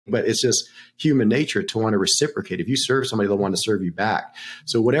but it's just human nature to want to reciprocate. If you serve somebody, they'll want to serve you back.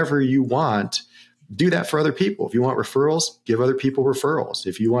 So whatever you want, do that for other people. If you want referrals, give other people referrals.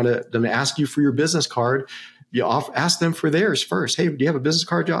 If you want them to ask you for your business card, ask them for theirs first. Hey, do you have a business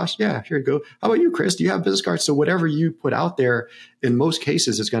card, Josh? Yeah, here you go. How about you, Chris? Do you have a business cards? So whatever you put out there, in most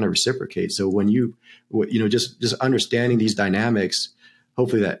cases, it's going to reciprocate. So when just understanding these dynamics,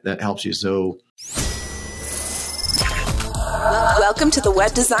 hopefully that helps you. So. Welcome to the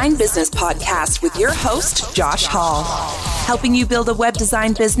Web Design Business Podcast with your host, Josh Hall, helping you build a web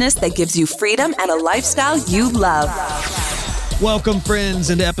design business that gives you freedom and a lifestyle you love. Welcome,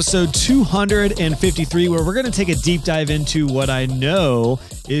 friends, into episode 253, where we're going to take a deep dive into what I know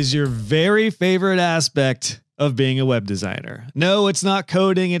is your very favorite aspect of being a web designer. No, it's not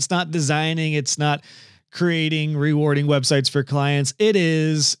coding. It's not designing. It's not creating rewarding websites for clients. It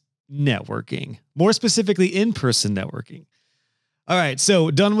is networking, more specifically in-person networking. All right,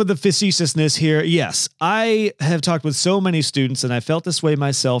 so done with the facetiousness here. Yes, I have talked with so many students, and I felt this way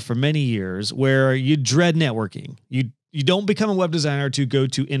myself for many years, where you dread networking. You don't become a web designer to go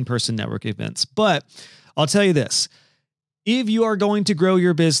to in-person network events. But I'll tell you this, if you are going to grow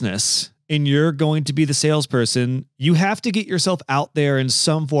your business and you're going to be the salesperson, you have to get yourself out there in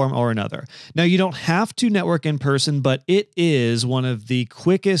some form or another. Now, you don't have to network in person, but it is one of the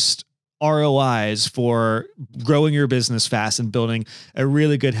quickest ROIs for growing your business fast and building a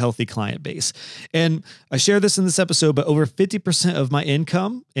really good, healthy client base. And I share this in this episode, but over 50% of my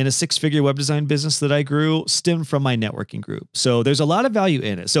income in a six-figure web design business that I grew stemmed from my networking group. So there's a lot of value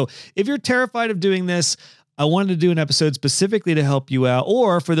in it. So if you're terrified of doing this, I wanted to do an episode specifically to help you out.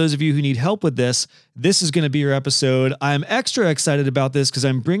 Or for those of you who need help with this, this is going to be your episode. I'm extra excited about this because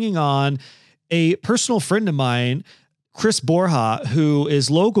I'm bringing on a personal friend of mine, Chris Borja, who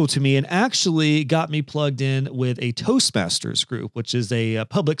is local to me and actually got me plugged in with a Toastmasters group, which is a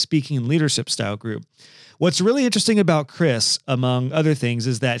public speaking and leadership style group. What's really interesting about Chris, among other things,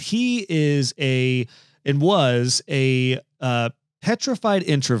 is that he is was a petrified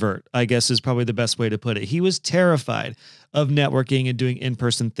introvert, I guess is probably the best way to put it. He was terrified of networking and doing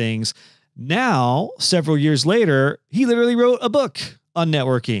in-person things. Now, several years later, he literally wrote a book on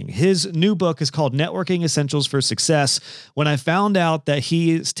networking. His new book is called Networking Essentials for Success. When I found out that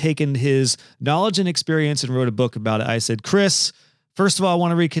he has taken his knowledge and experience and wrote a book about it, I said, Chris, first of all, I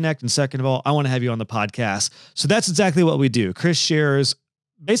want to reconnect. And second of all, I want to have you on the podcast. So that's exactly what we do. Chris shares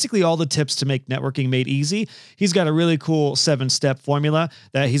basically all the tips to make networking made easy. He's got a really cool 7-step formula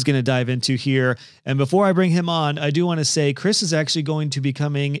that he's going to dive into here. And before I bring him on, I do want to say Chris is actually going to be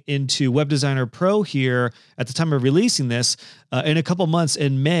coming into Web Designer Pro here at the time of releasing this in a couple months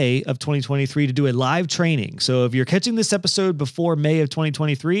in May of 2023 to do a live training. So if you're catching this episode before May of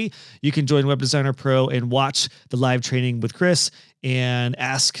 2023, you can join Web Designer Pro and watch the live training with Chris and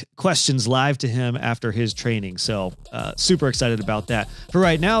ask questions live to him after his training. So super excited about that. For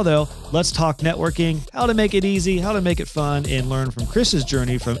right now, though, let's talk networking, how to make it easy, how to make it fun, and learn from Chris's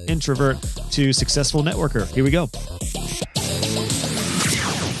journey from introvert to successful networker. Here we go.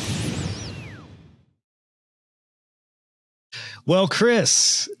 Well,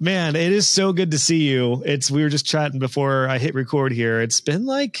 Chris, man, it is so good to see you. We were just chatting before I hit record here. It's been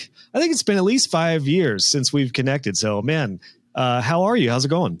I think it's been at least 5 years since we've connected. So, man, how are you? How's it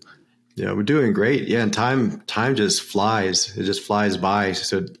going? Yeah, we're doing great. Yeah, and time just flies. It just flies by.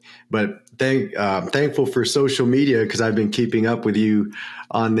 So, but thankful for social media because I've been keeping up with you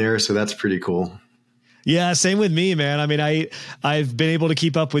on there. So that's pretty cool. Yeah, same with me, man. I mean, I've been able to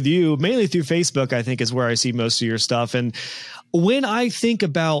keep up with you mainly through Facebook, I think is where I see most of your stuff. And when I think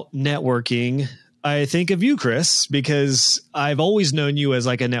about networking, I think of you, Chris, because I've always known you as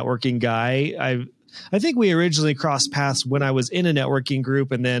like a networking guy. I think we originally crossed paths when I was in a networking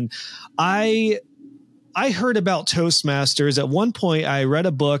group. And then I heard about Toastmasters. At one point, I read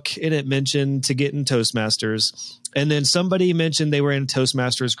a book and it mentioned to get in Toastmasters. And then somebody mentioned they were in a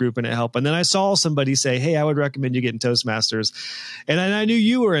Toastmasters group and it helped. And then I saw somebody say, hey, I would recommend you get in Toastmasters. And I knew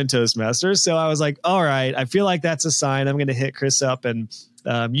you were in Toastmasters. So I was like, all right, I feel like that's a sign. I'm going to hit Chris up. And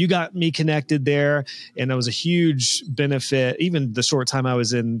you got me connected there. And it was a huge benefit, even the short time I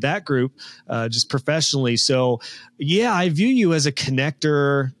was in that group, just professionally. So yeah, I view you as a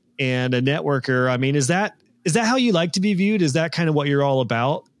connector and a networker. I mean, is that how you like to be viewed? Is that kind of what you're all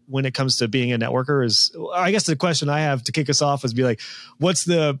about when it comes to being a networker? I guess the question I have to kick us off is be like, what's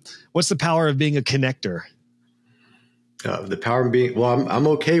the power of being a connector? The power of being, well, I'm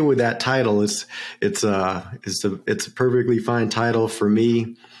okay with that title. It's a perfectly fine title for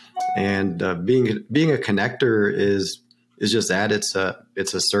me. And being a connector is just that. It's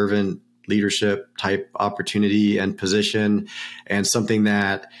a servant leadership type opportunity and position, and something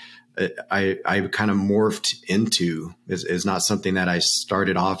that I kind of morphed into. Is not something that I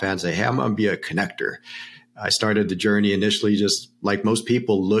started off as, hey, I'm going to be a connector. I started the journey initially just like most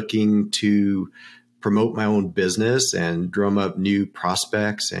people, looking to promote my own business and drum up new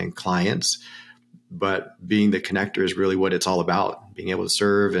prospects and clients. But being the connector is really what it's all about, being able to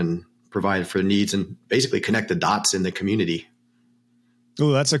serve and provide for needs and basically connect the dots in the community.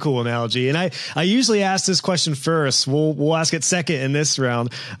 Oh, that's a cool analogy. And I usually ask this question first. We'll ask it second in this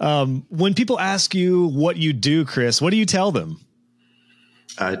round. When people ask you what you do, Chris, what do you tell them?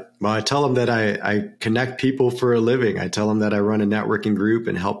 I tell them that I connect people for a living. I tell them that I run a networking group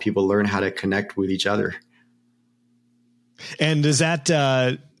and help people learn how to connect with each other. And does that,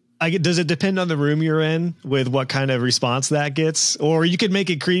 does it depend on the room you're in with what kind of response that gets? Or you could make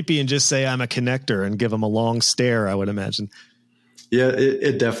it creepy and just say, I'm a connector, and give them a long stare, I would imagine. Yeah,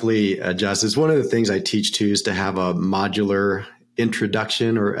 it definitely adjusts. It's one of the things I teach too, is to have a modular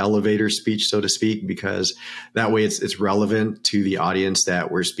introduction or elevator speech, so to speak, because that way it's relevant to the audience that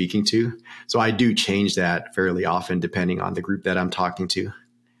we're speaking to. So I do change that fairly often depending on the group that I'm talking to.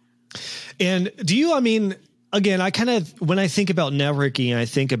 And do you, again, when I think about networking, I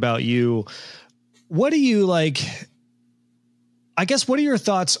think about you, what do you like? I guess, what are your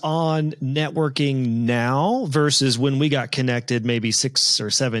thoughts on networking now versus when we got connected maybe 6 or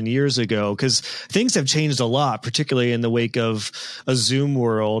 7 years ago? Because things have changed a lot, particularly in the wake of a Zoom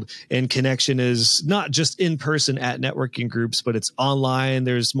world, and connection is not just in person at networking groups, but it's online.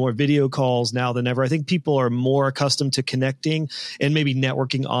 There's more video calls now than ever. I think people are more accustomed to connecting and maybe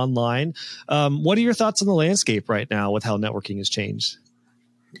networking online. What are your thoughts on the landscape right now with how networking has changed?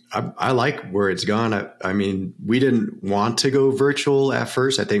 I like where it's gone. We didn't want to go virtual at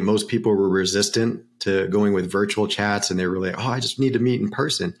first. I think most people were resistant to going with virtual chats, and they were like, I just need to meet in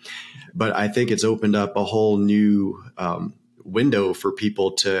person. But I think it's opened up a whole new window for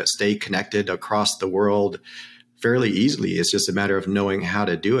people to stay connected across the world fairly easily. It's just a matter of knowing how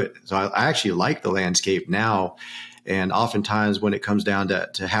to do it. So I actually like the landscape now. And oftentimes when it comes down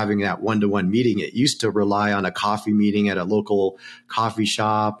to having that one-to-one meeting, it used to rely on a coffee meeting at a local coffee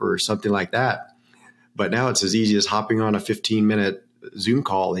shop or something like that. But now it's as easy as hopping on a 15-minute Zoom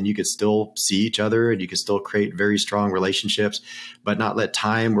call, and you could still see each other and you can still create very strong relationships, but not let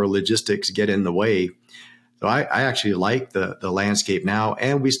time or logistics get in the way. So I actually like the landscape now,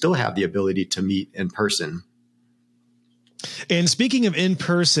 and we still have the ability to meet in person. And speaking of in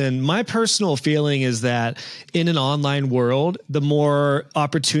person, my personal feeling is that in an online world, the more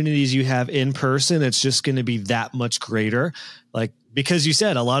opportunities you have in person, it's just going to be that much greater. Like, because you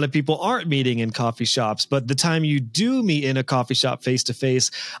said a lot of people aren't meeting in coffee shops, but the time you do meet in a coffee shop face to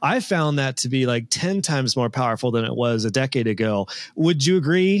face, I found that to be like 10 times more powerful than it was a decade ago. Would you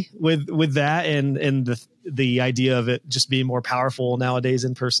agree with that and the idea of it just being more powerful nowadays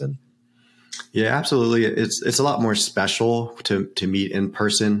in person? Yeah, absolutely. It's a lot more special to meet in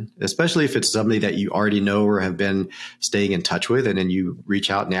person, especially if it's somebody that you already know or have been staying in touch with, and then you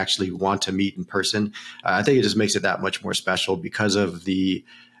reach out and actually want to meet in person. I think it just makes it that much more special because of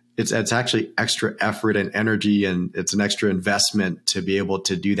it's actually extra effort and energy, and it's an extra investment to be able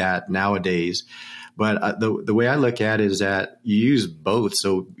to do that nowadays. But the way I look at it is that you use both.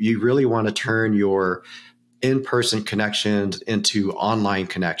 So you really want to turn your in-person connections into online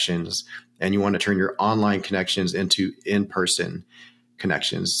connections, and you want to turn your online connections into in-person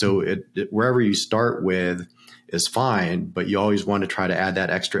connections. So wherever you start with is fine, but you always want to try to add that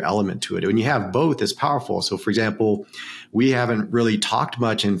extra element to it. When you have both, it's powerful. So for example, we haven't really talked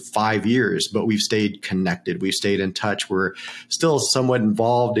much in 5 years, but we've stayed connected. We've stayed in touch. We're still somewhat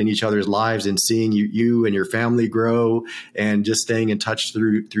involved in each other's lives and seeing you and your family grow and just staying in touch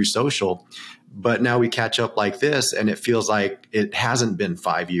through social. But now we catch up like this, and it feels like it hasn't been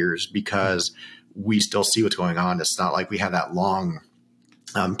 5 years because we still see what's going on. It's not like we have that long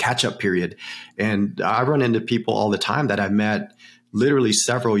catch-up period. And I run into people all the time that I met literally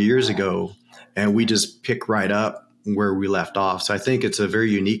several years ago, and we just pick right up where we left off. So I think it's a very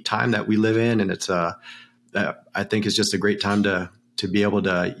unique time that we live in, and I think it's just a great time to be able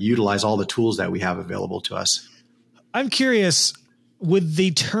to utilize all the tools that we have available to us. I'm curious. With the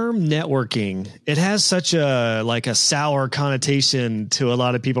term networking, it has such a sour connotation to a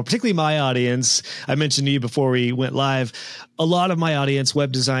lot of people, particularly my audience. I mentioned to you before we went live, a lot of my audience,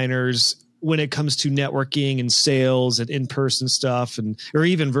 web designers, when it comes to networking and sales and in-person stuff or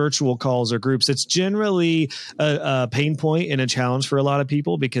even virtual calls or groups, it's generally a pain point and a challenge for a lot of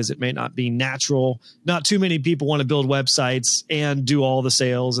people because it may not be natural. Not too many people want to build websites and do all the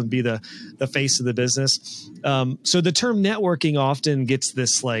sales and be the face of the business. So the term networking often gets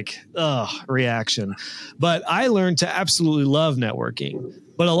this reaction, but I learned to absolutely love networking.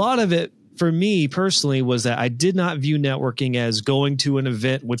 But a lot of it, for me personally, was that I did not view networking as going to an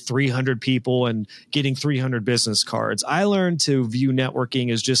event with 300 people and getting 300 business cards. I learned to view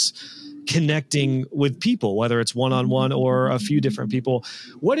networking as just connecting with people, whether it's one-on-one or a few different people.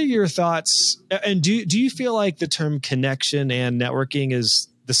 What are your thoughts? And do you feel like the term connection and networking is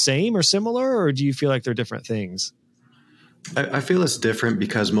the same or similar, or do you feel like they're different things? I feel it's different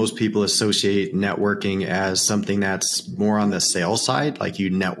because most people associate networking as something that's more on the sales side, like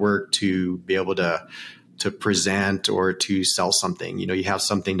you network to be able to present or to sell something. You have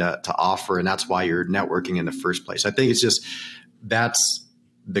something to offer, and that's why you're networking in the first place. I think it's just that's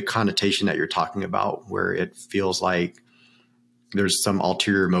the connotation that you're talking about, where it feels like there's some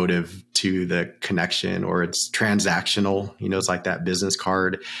ulterior motive to the connection, or it's transactional. It's like that business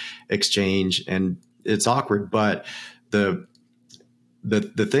card exchange, and it's awkward. But the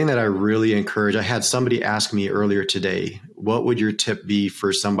thing that I really encourage, I had somebody ask me earlier today, what would your tip be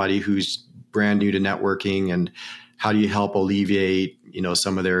for somebody who's brand new to networking, and how do you help alleviate,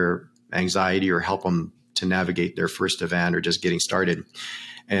 some of their anxiety or help them to navigate their first event or just getting started?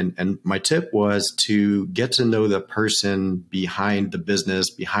 And my tip was to get to know the person behind the business,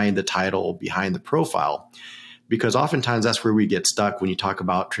 behind the title, behind the profile. Because oftentimes that's where we get stuck when you talk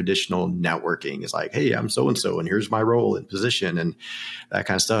about traditional networking. It's like, hey, I'm so-and-so, and here's my role and position and that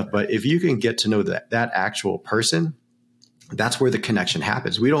kind of stuff. But if you can get to know that actual person, that's where the connection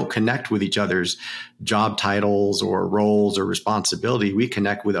happens. We don't connect with each other's job titles or roles or responsibility. We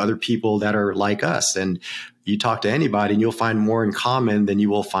connect with other people that are like us. And you talk to anybody and you'll find more in common than you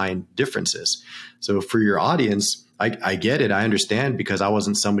will find differences. So for your audience, I get it. I understand, because I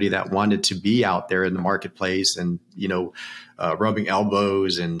wasn't somebody that wanted to be out there in the marketplace and, rubbing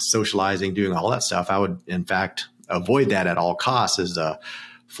elbows and socializing, doing all that stuff. I would, in fact, avoid that at all costs. As a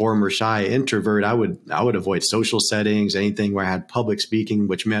former shy introvert, I would avoid social settings, anything where I had public speaking,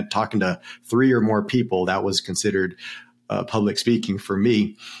 which meant talking to 3 or more people. That was considered public speaking for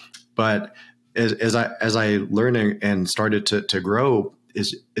me. But as I learned and started to grow,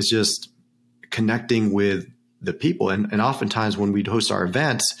 is just connecting with the people. And oftentimes when we'd host our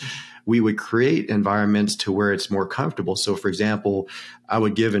events, we would create environments to where it's more comfortable. So for example, I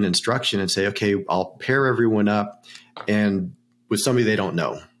would give an instruction and say, okay, I'll pair everyone up and with somebody they don't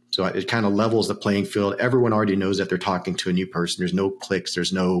know. So it kind of levels the playing field. Everyone already knows that they're talking to a new person. There's no cliques.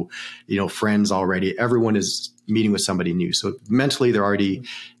 There's no, friends already. Everyone is meeting with somebody new. So mentally they're already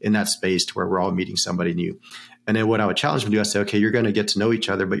in that space to where we're all meeting somebody new. And then what I would challenge them to do, I say, okay, you're going to get to know each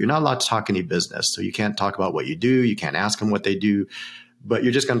other, but you're not allowed to talk any business. So you can't talk about what you do. You can't ask them what they do, but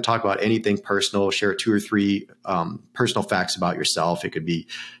you're just going to talk about anything personal, share 2 or 3 personal facts about yourself. It could be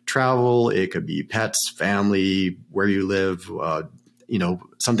travel. It could be pets, family, where you live,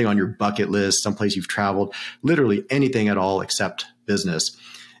 something on your bucket list, someplace you've traveled, literally anything at all except business.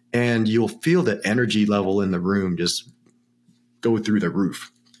 And you'll feel the energy level in the room just go through the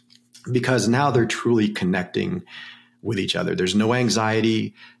roof, because now they're truly connecting with each other. There's no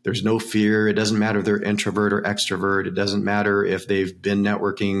anxiety. There's no fear. It doesn't matter if they're introvert or extrovert. It doesn't matter if they've been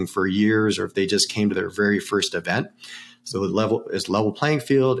networking for years or if they just came to their very first event. So it's level playing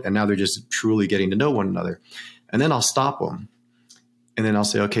field, and now they're just truly getting to know one another. And then I'll stop them. And then I'll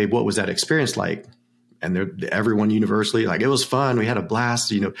say, okay, what was that experience like? And everyone universally, like, it was fun. We had a blast.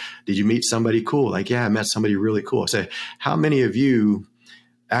 Did you meet somebody cool? Like, yeah, I met somebody really cool. I say, how many of you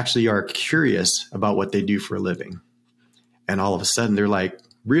actually are curious about what they do for a living? And all of a sudden they're like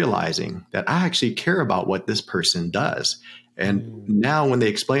realizing that I actually care about what this person does. And now when they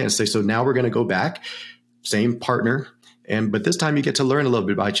explain it, say, so now we're going to go back, same partner. But this time you get to learn a little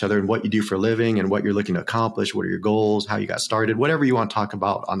bit about each other and what you do for a living and what you're looking to accomplish. What are your goals, how you got started, whatever you want to talk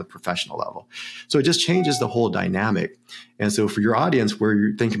about on the professional level. So it just changes the whole dynamic. And so for your audience where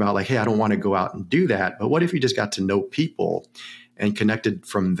you're thinking about like, hey, I don't want to go out and do that, but what if you just got to know people and connected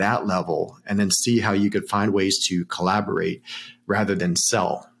from that level, and then see how you could find ways to collaborate rather than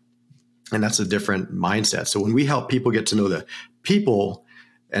sell? And that's a different mindset. So when we help people get to know the people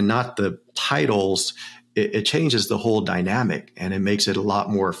and not the titles, it changes the whole dynamic, and it makes it a lot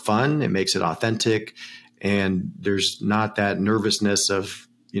more fun. It makes it authentic. And there's not that nervousness of,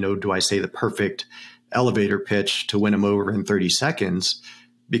 do I say the perfect elevator pitch to win them over in 30 seconds?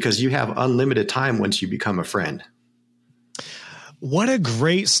 Because you have unlimited time once you become a friend. What a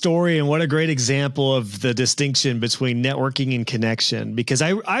great story and what a great example of the distinction between networking and connection, because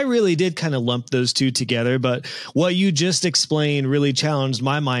I really did kind of lump those two together. But what you just explained really challenged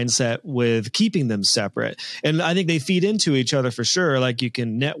my mindset with keeping them separate. And I think they feed into each other for sure. Like you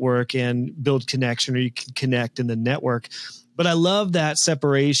can network and build connection, or you can connect in the network. But I love that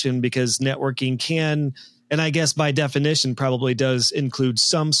separation because networking can, and I guess by definition probably does include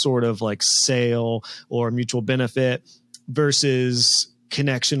some sort of like sale or mutual benefit, versus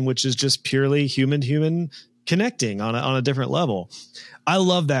connection, which is just purely human connecting on a different level. I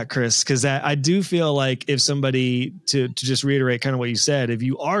love that, Chris, because I do feel like if somebody, to just reiterate kind of what you said, if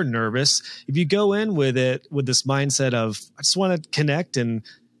you are nervous, if you go in with it with this mindset of, I just want to connect and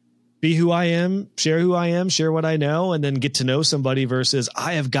be who I am, share what I know, and then get to know somebody versus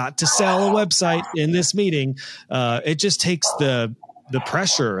I have got to sell a website in this meeting. It just takes the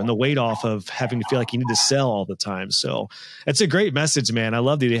pressure and the weight off of having to feel like you need to sell all the time. So it's a great message, man. I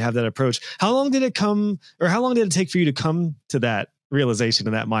love that you have that approach. How long did it take for you to come to that realization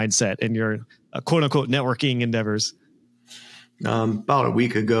and that mindset in your quote unquote networking endeavors? About a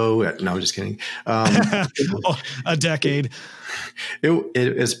week ago. No, I'm just kidding. A decade.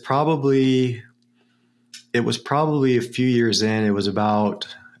 It was probably a few years in. It was about,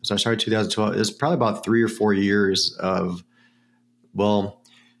 so I started 2012. It was probably about 3 or 4 years of, well,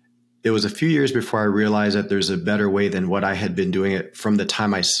 it was a few years before I realized that there's a better way than what I had been doing it from the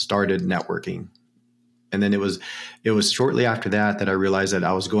time I started networking. And then it was shortly after that I realized that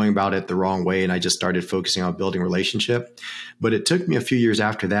I was going about it the wrong way. And I just started focusing on building relationship. But it took me a few years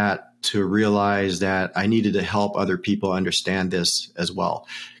after that to realize that I needed to help other people understand this as well,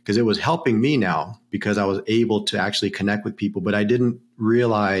 because it was helping me now because I was able to actually connect with people, but I didn't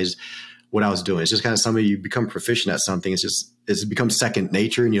realize what I was doing. It's just kind of something, you become proficient at something. It's become second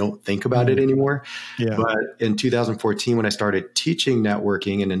nature and you don't think about it anymore. Yeah. But in 2014, when I started teaching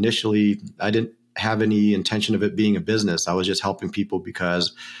networking, and initially I didn't have any intention of it being a business. I was just helping people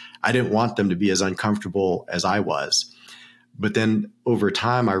because I didn't want them to be as uncomfortable as I was. But then over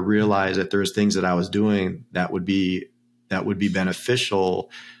time, I realized that there's things that I was doing that would be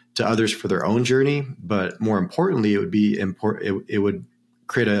beneficial to others for their own journey. But more importantly, it would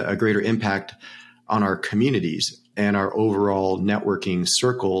create a greater impact on our communities and our overall networking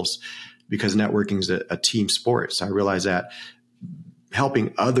circles, because networking is a team sport. So I realized that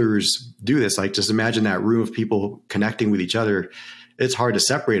helping others do this, like just imagine that room of people connecting with each other. It's hard to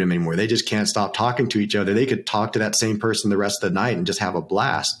separate them anymore. They just can't stop talking to each other. They could talk to that same person the rest of the night and just have a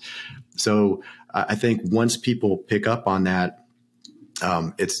blast. So I think once people pick up on that,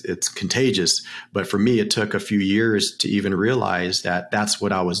 it's contagious. But for me, it took a few years to even realize that that's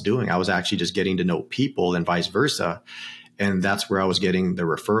what I was doing. I was actually just getting to know people and vice versa. And that's where I was getting the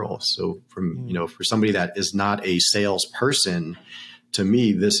referrals. So for somebody that is not a salesperson, to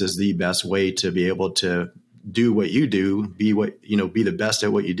me, this is the best way to be able to do what you do, be the best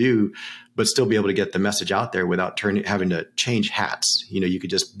at what you do, but still be able to get the message out there without having to change hats. You could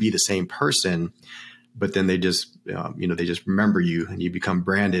just be the same person, but then they just remember you and you become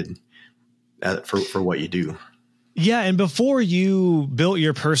branded for what you do. Yeah. And before you built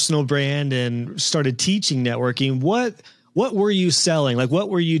your personal brand and started teaching networking, what were you selling? Like, what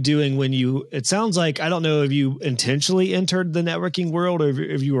were you doing it sounds like, I don't know if you intentionally entered the networking world or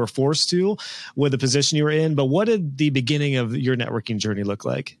if you were forced to with the position you were in, but what did the beginning of your networking journey look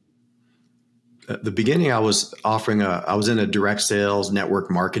like? At the beginning, I was in a direct sales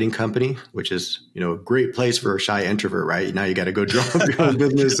network marketing company, which is, a great place for a shy introvert, right? Now you got to go draw up your own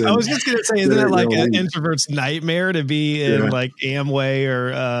business. I was just going to say, isn't that like an introvert's nightmare to be in like Amway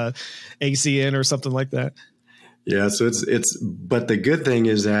or ACN or something like that? Yeah. So but the good thing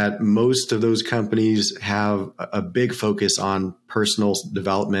is that most of those companies have a big focus on personal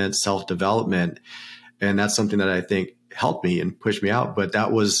development, self-development. And that's something that I think helped me and pushed me out. But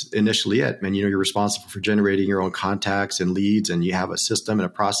that was initially it. Man, you're responsible for generating your own contacts and leads, and you have a system and a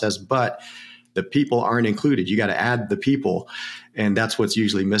process, but the people aren't included. You got to add the people. And that's what's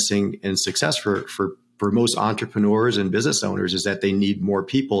usually missing in success for most entrepreneurs and business owners, is that they need more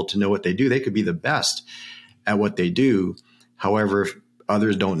people to know what they do. They could be the best at what they do. However, if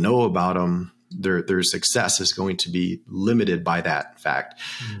others don't know about them, their success is going to be limited by that fact.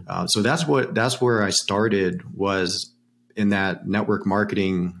 Mm-hmm. So that's where I started, was in that network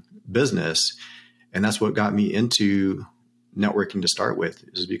marketing business. And that's what got me into networking to start with,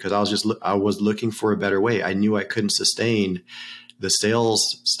 is because I was looking for a better way. I knew I couldn't sustain the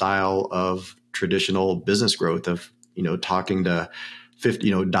sales style of traditional business growth of, talking to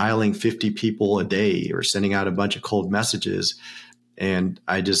 50, dialing 50 people a day or sending out a bunch of cold messages. And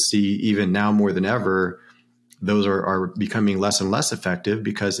I just see, even now more than ever, those are becoming less and less effective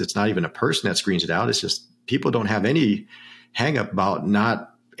because it's not even a person that screens it out. It's just people don't have any hang up about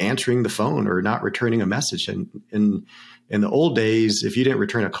not answering the phone or not returning a message. And in the old days, if you didn't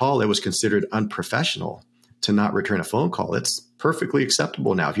return a call, it was considered unprofessional to not return a phone call. It's perfectly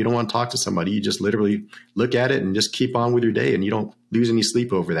acceptable now. If you don't want to talk to somebody, you just literally look at it and just keep on with your day, and you don't lose any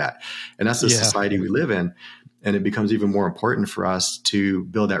sleep over that. And that's the society we live in. And it becomes even more important for us to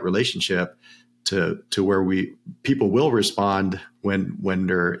build that relationship to where people will respond when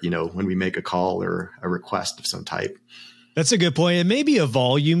we make a call or a request of some type. That's a good point. It may be a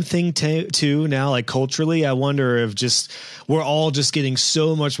volume thing too now, like culturally. I wonder if we're all just getting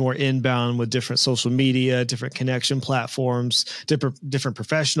so much more inbound with different social media, different connection platforms, different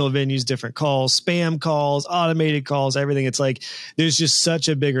professional venues, different calls, spam calls, automated calls, everything. It's like there's just such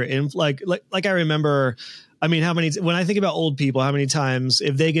a bigger like I remember. I mean, when I think about old people, how many times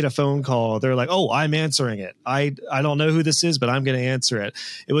if they get a phone call, they're like, oh, I'm answering it. I don't know who this is, but I'm going to answer it.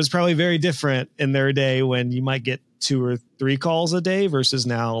 It was probably very different in their day when you might get 2 or 3 calls a day versus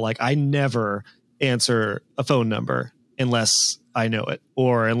now. Like I never answer a phone number unless I know it,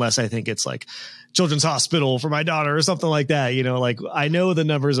 or unless I think it's like Children's Hospital for my daughter or something like that. Like I know the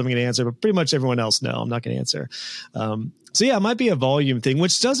numbers I'm going to answer, but pretty much everyone else, no, I'm not going to answer. So yeah, it might be a volume thing,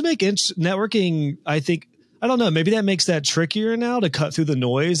 which does make networking, I think. I don't know. Maybe that makes that trickier now to cut through the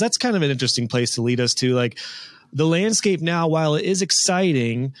noise. That's kind of an interesting place to lead us to. Like the landscape now, while it is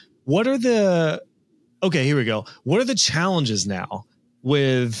exciting, okay, here we go. What are the challenges now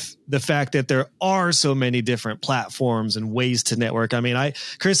with the fact that there are so many different platforms and ways to network? I mean,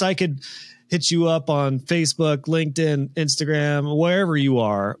 Chris, I could hit you up on Facebook, LinkedIn, Instagram, wherever you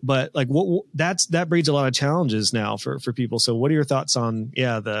are, but like that breeds a lot of challenges now for people. So what are your thoughts on,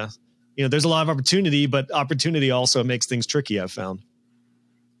 there's a lot of opportunity, but opportunity also makes things tricky, I've found.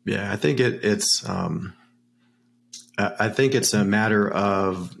 Yeah, I think it's a matter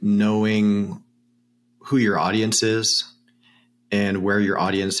of knowing who your audience is and where your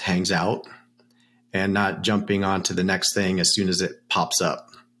audience hangs out, and not jumping onto the next thing as soon as it pops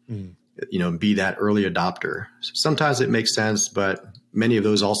up. Be that early adopter. Sometimes it makes sense, but many of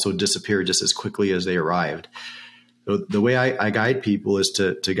those also disappear just as quickly as they arrived. So the way I guide people is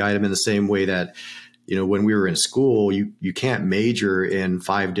to guide them in the same way that, when we were in school, you can't major in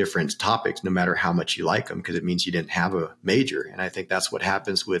 5 different topics, no matter how much you like them, because it means you didn't have a major. And I think that's what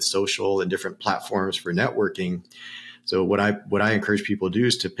happens with social and different platforms for networking. So what I encourage people to do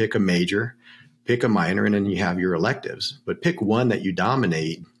is to pick a major, pick a minor, and then you have your electives, but pick one that you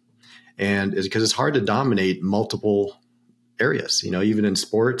dominate. And because it's hard to dominate multiple areas, even in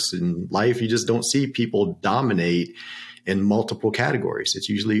sports and life, you just don't see people dominate in multiple categories. It's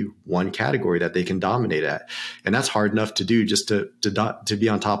usually one category that they can dominate at. And that's hard enough to do just to be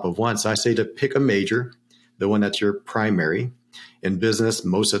on top of one. So I say to pick a major, the one that's your primary. In business,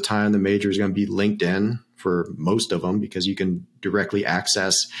 most of the time, the major is going to be LinkedIn for most of them, because you can directly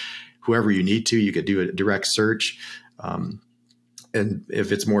access whoever you need to. You could do a direct search. And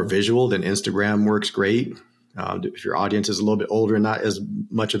if it's more visual, then Instagram works great. If your audience is a little bit older and not as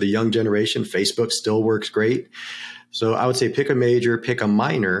much of the young generation, Facebook still works great. So I would say pick a major, pick a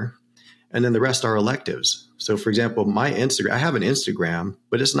minor, and then the rest are electives. So for example, I have an Instagram,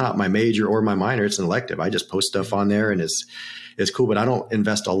 but it's not my major or my minor. It's an elective. I just post stuff on there, and it's cool, but I don't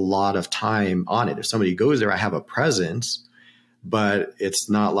invest a lot of time on it. If somebody goes there, I have a presence, but it's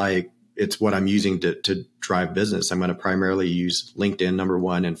not like it's what I'm using to drive business. I'm going to primarily use LinkedIn, number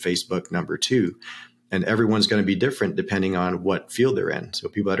 1, and Facebook, number 2. And everyone's going to be different depending on what field they're in. So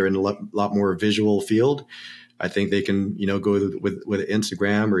people that are in a lot more visual field, I think they can, go with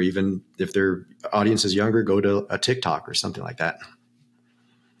Instagram, or even if their audience is younger, go to a TikTok or something like that.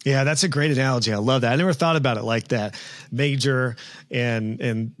 Yeah, that's a great analogy. I love that. I never thought about it like that. Major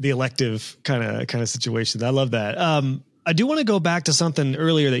and the elective kind of situation. I love that. I do want to go back to something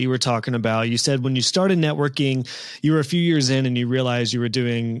earlier that you were talking about. You said when you started networking, you were a few years in and you realized you were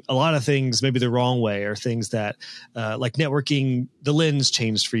doing a lot of things maybe the wrong way, or things that like networking, the lens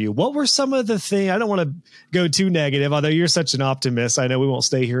changed for you. What were some of the things? I don't want to go too negative, although you're such an optimist. I know we won't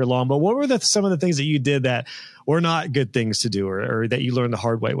stay here long, but what were some of the things that you did that were not good things to do, or that you learned the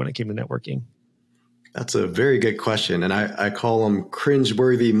hard way when it came to networking? That's a very good question. And I call them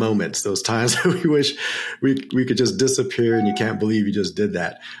cringeworthy moments, those times that we wish we could just disappear and you can't believe you just did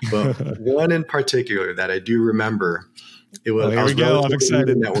that. But one in particular that I do remember, it was, here we go. I'm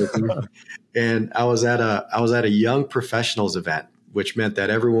excited. Networking, and I was at a young professionals event, which meant that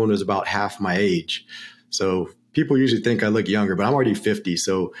everyone was about half my age. So people usually think I look younger, but I'm already 50.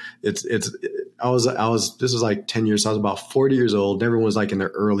 So this was like 10 years. So I was about 40 years old, and everyone was like in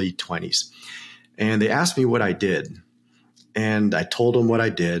their early 20s. and they asked me what I did. And I told them what I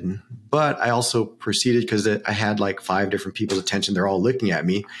did, but I also proceeded because I had like 5 different people's attention. They're all looking at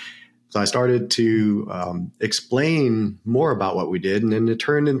me. So I started to explain more about what we did. And then it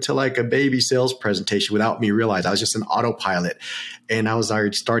turned into like a baby sales presentation without me realizing. I was just an autopilot. And I was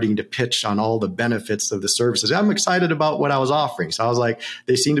already starting to pitch on all the benefits of the services. I'm excited about what I was offering. So I was like,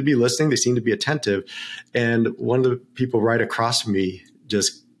 they seem to be listening. They seem to be attentive. And one of the people right across from me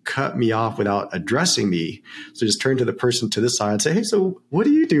just cut me off without addressing me. So just turned to the person to the side and say, hey, so what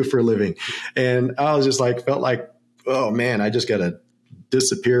do you do for a living? And I was just like, felt like, oh man, I just got to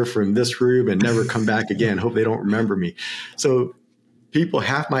disappear from this room and never come back again. Hope they don't remember me. So people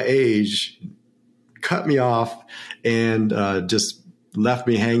half my age cut me off and just left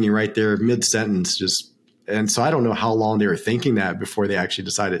me hanging right there mid-sentence. And so I don't know how long they were thinking that before they actually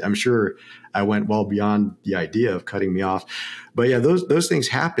decided. I'm sure I went well beyond the idea of cutting me off. But yeah, those things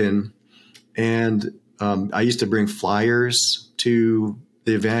happen. And I used to bring flyers to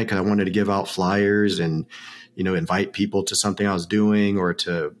the event because I wanted to give out flyers and invite people to something I was doing or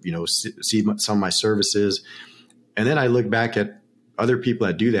to, see some of my services. And then I look back at other people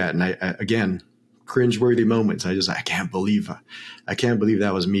that do that. And I again, cringeworthy moments. I can't believe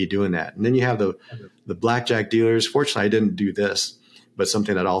that was me doing that. And then you have the blackjack dealers. Fortunately, I didn't do this, but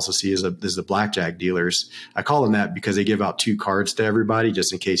something that I also see is the blackjack dealers. I call them that because they give out 2 cards to everybody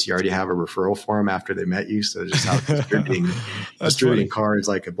just in case you already have a referral for them after they met you. So just out distributing cards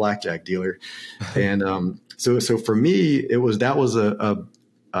like a blackjack dealer. And so for me, that was a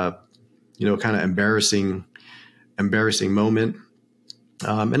kind of embarrassing moment.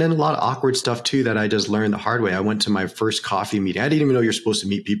 And then a lot of awkward stuff too that I just learned the hard way. I went to my first coffee meeting. I didn't even know you're supposed to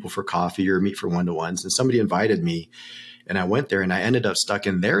meet people for coffee or meet for one-to-ones. And somebody invited me and I went there and I ended up stuck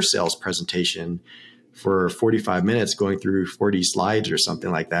in their sales presentation for 45 minutes going through 40 slides or something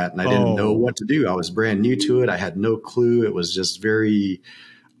like that. And I didn't know what to do. I was brand new to it. I had no clue. It was just very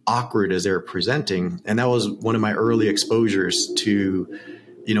awkward as they were presenting. And that was one of my early exposures to,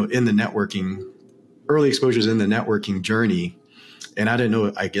 in the networking journey. And I didn't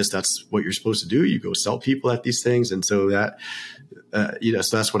know, I guess that's what you're supposed to do. You go sell people at these things. And so that,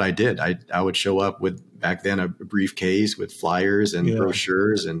 so that's what I did. I would show up with back then a briefcase with flyers and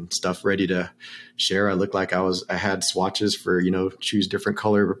brochures and stuff ready to share. I looked like I had swatches for, choose different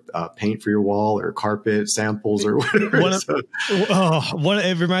color paint for your wall or carpet samples or whatever.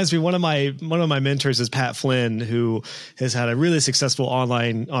 It reminds me, one of my mentors is Pat Flynn, who has had a really successful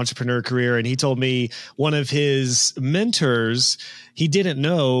online entrepreneur career. And he told me one of his mentors, he didn't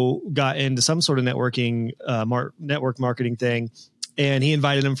know, got into some sort of networking, network marketing thing. And he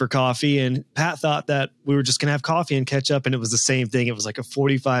invited him for coffee, and Pat thought that we were just going to have coffee and catch up. And it was the same thing. It was like a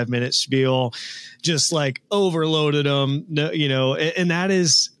 45-minute spiel, just like overloaded him, and that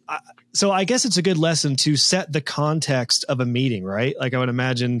is, so I guess it's a good lesson to set the context of a meeting, right? Like I would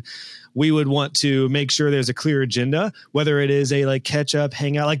imagine we would want to make sure there's a clear agenda, whether it is a like catch up,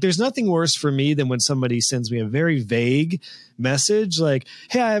 hangout. Like there's nothing worse for me than when somebody sends me a very vague message like,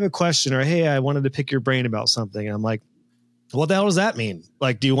 hey, I have a question, or hey, I wanted to pick your brain about something. And I'm like, what the hell does that mean?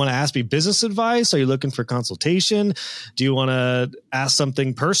 Like, do you want to ask me business advice? Are you looking for consultation? Do you want to ask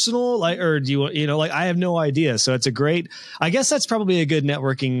something personal? Like, or do you want, I have no idea. So it's I guess that's probably a good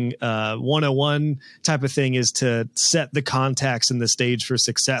networking 101 type of thing, is to set the context and the stage for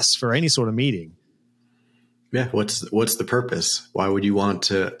success for any sort of meeting. Yeah. What's the purpose? Why would you want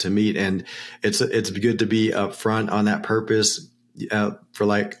to meet? And it's good to be upfront on that purpose.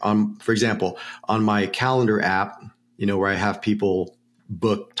 For example, on my calendar app, where I have people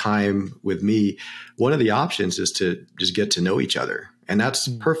book time with me, one of the options is to just get to know each other. And that's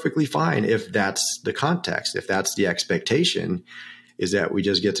perfectly fine if that's the context, if that's the expectation, is that we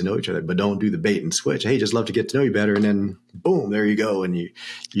just get to know each other, but don't do the bait and switch. Hey, just love to get to know you better. And then boom, there you go. And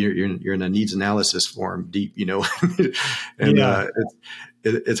you're in a needs analysis form deep, and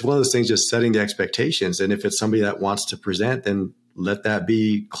it's one of those things, just setting the expectations. And if it's somebody that wants to present, then let that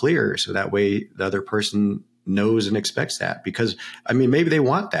be clear. So that way the other person knows and expects that, because maybe they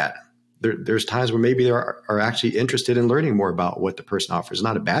want that. There's times where maybe they are actually interested in learning more about what the person offers. It's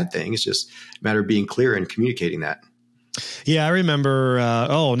not a bad thing. It's just a matter of being clear and communicating that. Yeah, I remember.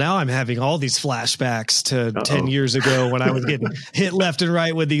 Now I'm having all these flashbacks to 10 years ago when I was getting hit left and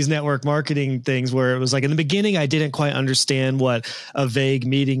right with these network marketing things, where it was like in the beginning, I didn't quite understand what a vague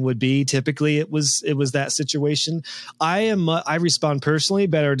meeting would be. Typically, it was that situation. I respond personally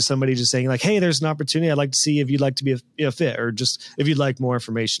better to somebody just saying like, hey, there's an opportunity. I'd like to see if you'd like to be a fit, or just if you'd like more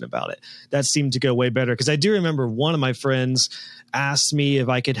information about it. That seemed to go way better, because I do remember one of my friends asked me if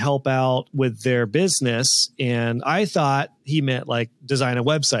I could help out with their business. And I thought he meant like design a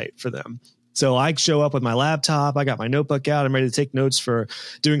website for them. So I show up with my laptop, I got my notebook out, I'm ready to take notes for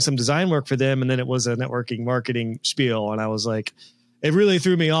doing some design work for them. And then it was a networking marketing spiel. And I was like, it really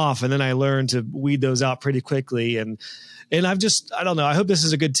threw me off. And then I learned to weed those out pretty quickly. And I don't know, I hope this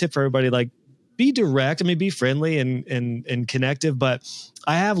is a good tip for everybody. Like, be direct. I mean, be friendly and connective. But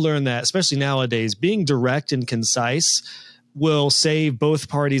I have learned that, especially nowadays, being direct and concise will save both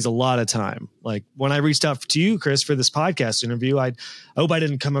parties a lot of time. Like when I reached out to you, Chris, for this podcast interview, I hope I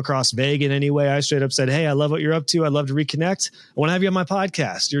didn't come across vague in any way. I straight up said, hey, I love what you're up to. I'd love to reconnect. I want to have you on my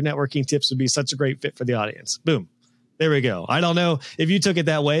podcast. Your networking tips would be such a great fit for the audience. Boom. There we go. I don't know if you took it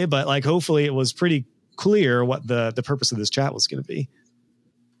that way, but like, hopefully it was pretty clear what the purpose of this chat was going to be.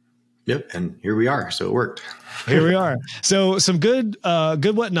 Yep. And here we are. So it worked. Here we are. So some good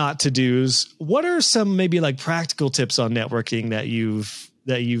what not to do's. What are some maybe like practical tips on networking that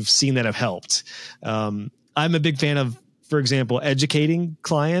you've seen that have helped? I'm a big fan of, for example, educating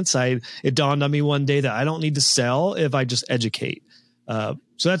clients. It dawned on me one day that I don't need to sell if I just educate.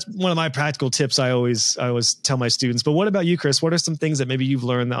 So that's one of my practical tips I always tell my students. But what about you, Chris? What are some things that maybe you've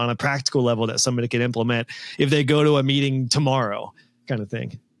learned on a practical level that somebody can implement if they go to a meeting tomorrow, kind of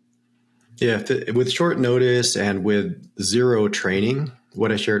thing? Yeah, with short notice and with zero training,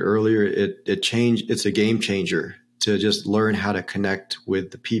 what I shared earlier, it's a game changer to just learn how to connect with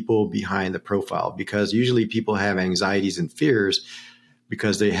the people behind the profile, because usually people have anxieties and fears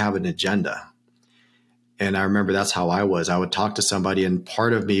because they have an agenda. And I remember that's how I was. I would talk to somebody and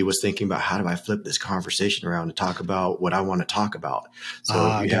part of me was thinking about, how do I flip this conversation around to talk about what I want to talk about?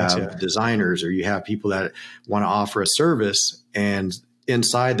 So if you have designers or you have people that want to offer a service, and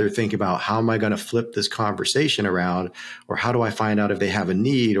inside they're thinking about, how am I going to flip this conversation around? Or how do I find out if they have a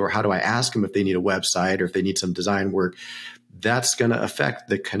need? Or how do I ask them if they need a website or if they need some design work? That's going to affect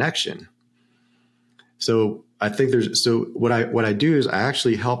the connection. So I think what I do is I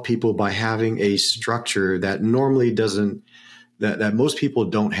actually help people by having a structure that normally that most people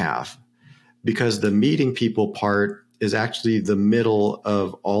don't have, because the meeting people part is actually the middle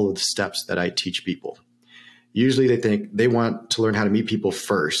of all of the steps that I teach people. Usually they think they want to learn how to meet people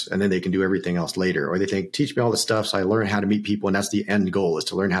first and then they can do everything else later. Or they think, teach me all the stuff so I learn how to meet people. And that's the end goal, is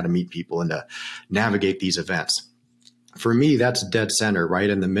to learn how to meet people and to navigate these events. For me, that's dead center, right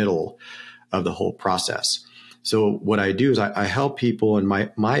in the middle of the whole process. So what I do is I help people, and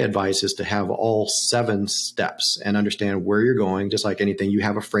my advice is to have all 7 steps and understand where you're going. Just like anything, you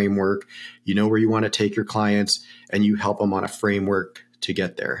have a framework, you know where you want to take your clients, and you help them on a framework to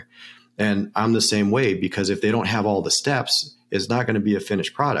get there. And I'm the same way, because if they don't have all the steps, it's not going to be a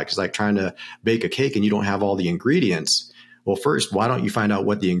finished product. It's like trying to bake a cake and you don't have all the ingredients. Well, first, why don't you find out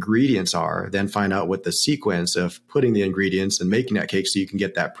what the ingredients are, then find out what the sequence of putting the ingredients and making that cake so you can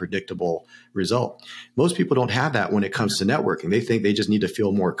get that predictable result. Most people don't have that when it comes to networking. They think they just need to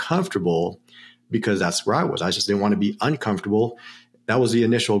feel more comfortable, because that's where I was. I just didn't want to be uncomfortable. That was the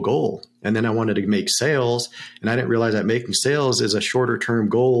initial goal. And then I wanted to make sales, and I didn't realize that making sales is a shorter term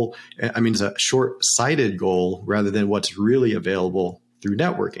goal. I mean, it's a short-sighted goal rather than what's really available through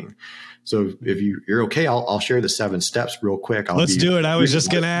networking. So if you're okay, I'll share the 7 steps real quick. Let's do it. I was just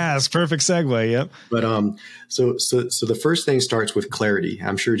going to ask. Perfect segue. Yep. But so the first thing starts with clarity.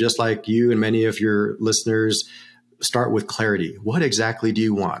 I'm sure just like you and many of your listeners, start with clarity. What exactly do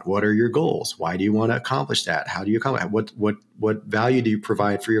you want? What are your goals? Why do you want to accomplish that? How do you accomplish that? What value do you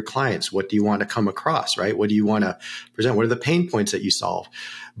provide for your clients? What do you want to come across, right? What do you want to present? What are the pain points that you solve?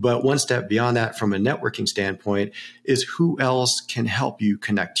 But one step beyond that, from a networking standpoint, is who else can help you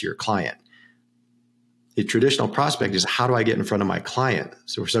connect to your client? A traditional prospect is, how do I get in front of my client?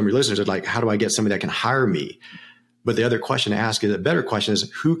 So for some of your listeners, it's like, how do I get somebody that can hire me? But the other question to ask is, a better question is,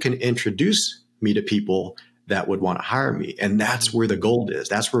 who can introduce me to people that would want to hire me? And that's where the gold is.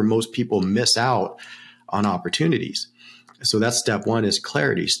 That's where most people miss out on opportunities. So that's step 1, is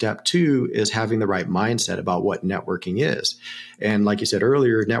clarity. Step 2 is having the right mindset about what networking is. And like you said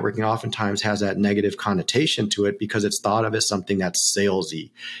earlier, networking oftentimes has that negative connotation to it because it's thought of as something that's salesy,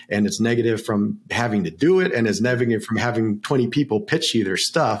 and it's negative from having to do it, and it's negative from having 20 people pitch you their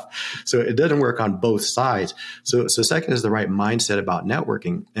stuff. So it doesn't work on both sides. So second is the right mindset about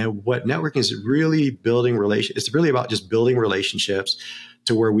networking. And what networking is really building relationships. It's really about just building relationships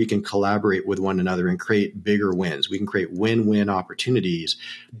to where we can collaborate with one another and create bigger wins. We can create win-win opportunities,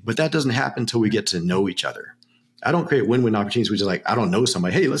 but that doesn't happen until we get to know each other. I don't create win-win opportunities, which is like, I don't know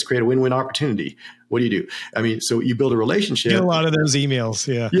somebody. Hey, let's create a win-win opportunity. What do you do? I mean, so you build a relationship. Get a lot of those emails.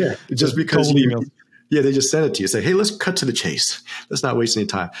 Yeah. Yeah. Just because they just send it to you. Say, hey, let's cut to the chase. Let's not waste any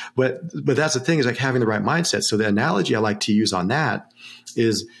time. But that's the thing, is like having the right mindset. So the analogy I like to use on that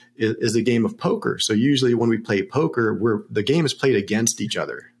is the game of poker. So usually when we play poker, the game is played against each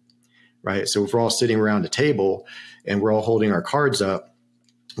other, right? So if we're all sitting around a table and we're all holding our cards up,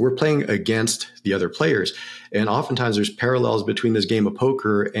 we're playing against the other players. And oftentimes there's parallels between this game of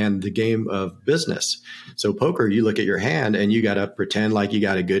poker and the game of business. So poker, you look at your hand and you got to pretend like you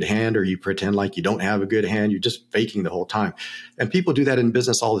got a good hand, or you pretend like you don't have a good hand. You're just faking the whole time. And people do that in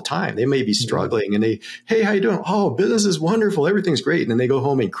business all the time. They may be struggling and hey, how you doing? Oh, business is wonderful. Everything's great. And then they go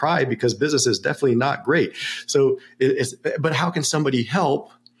home and cry because business is definitely not great. So but how can somebody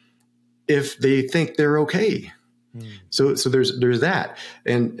help if they think they're okay? So there's that.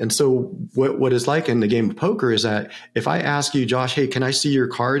 And so what it's like in the game of poker is that if I ask you, Josh, hey, can I see your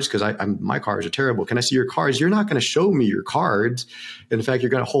cards? Because my cards are terrible. Can I see your cards? You're not going to show me your cards. And in fact, you're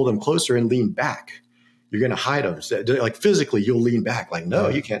going to hold them closer and lean back. You're going to hide them. So, like physically, you'll lean back. Like, no,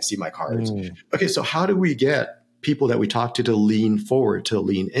 you can't see my cards. Okay, so how do we get people that we talk to lean forward, to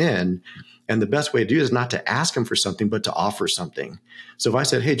lean in? And the best way to do it is not to ask them for something, but to offer something. So if I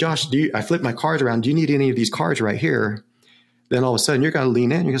said, hey, Josh, I flip my cards around. Do you need any of these cards right here? Then all of a sudden you're going to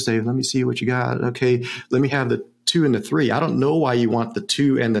lean in. You're going to say, let me see what you got. Okay, let me have the 2 and the 3. I don't know why you want the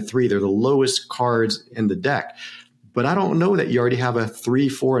 2 and the 3. They're the lowest cards in the deck. But I don't know that you already have a 3,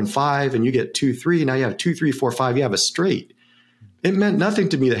 4, and 5, and you get 2, 3. Now you have 2, 3, 4, 5. You have a straight. It meant nothing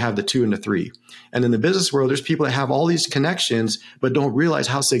to me to have the 2 and the 3. And in the business world, there's people that have all these connections, but don't realize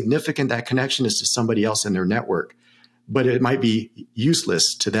how significant that connection is to somebody else in their network. But it might be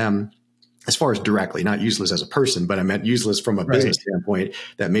useless to them as far as directly, not useless as a person, but I meant useless from a business standpoint,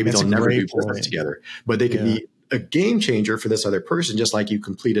 that maybe they'll never do business together. But they could be a game changer for this other person, just like you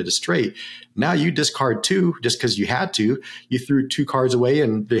completed a straight. Now you discard 2 just because you had to. You threw 2 cards away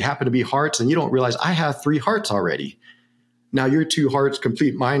and they happen to be hearts, and you don't realize I have 3 hearts already. Now your 2 hearts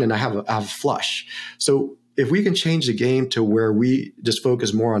complete mine, and I have a flush. So if we can change the game to where we just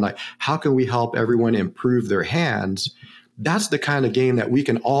focus more on like, how can we help everyone improve their hands? That's the kind of game that we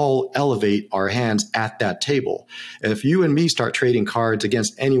can all elevate our hands at that table. And if you and me start trading cards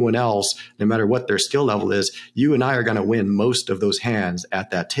against anyone else, no matter what their skill level is, you and I are going to win most of those hands at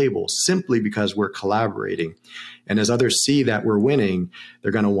that table simply because we're collaborating. And as others see that we're winning,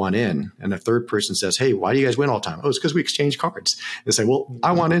 they're going to want in. And the third person says, hey, why do you guys win all the time? Oh, it's because we exchange cards. They say, well,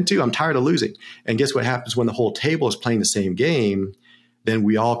 I want in too. I'm tired of losing. And guess what happens when the whole table is playing the same game? Then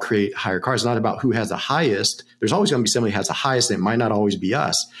we all create higher cards. It's not about who has the highest. There's always going to be somebody who has the highest, and it might not always be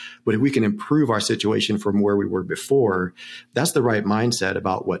us. But if we can improve our situation from where we were before, that's the right mindset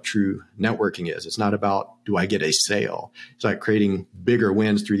about what true networking is. It's not about, do I get a sale? It's like creating bigger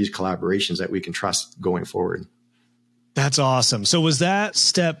wins through these collaborations that we can trust going forward. That's awesome. So was that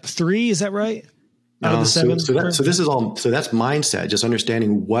step 3? Is that right? Out of the 7? So this is all, so that's mindset, just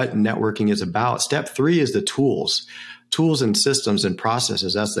understanding what networking is about. Step 3 is the tools and systems and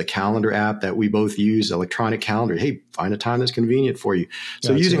processes. That's the calendar app that we both use, electronic calendar. Hey, find a time that's convenient for you.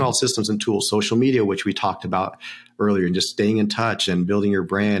 So using all systems and tools, social media, which we talked about earlier, and just staying in touch and building your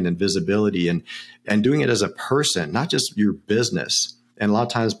brand and visibility and doing it as a person, not just your business. And a lot of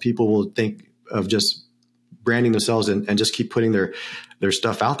times people will think of just branding themselves and just keep putting their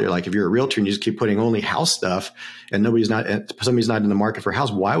stuff out there. Like if you're a realtor and you just keep putting only house stuff and somebody's not in the market for a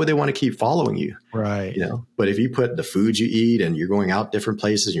house, why would they want to keep following you? Right. You know, but if you put the foods you eat and you're going out different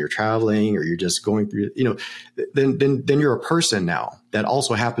places and you're traveling or you're just going through, you know, then you're a person now that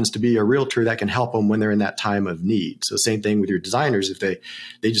also happens to be a realtor that can help them when they're in that time of need. So same thing with your designers. If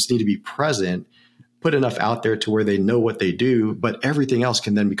they just need to be present, put enough out there to where they know what they do, but everything else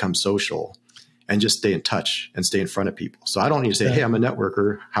can then become social. And just stay in touch and stay in front of people. So I don't need to say, hey, I'm a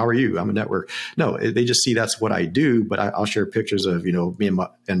networker. How are you? I'm a networker. No, they just see that's what I do. But I'll share pictures of, you know, me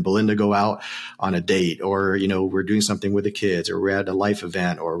and Belinda go out on a date, or, you know, we're doing something with the kids, or we're at a life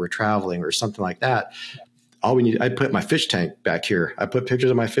event, or we're traveling or something like that. All we need, I put my fish tank back here. I put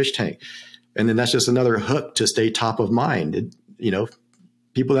pictures of my fish tank. And then that's just another hook to stay top of mind. You know,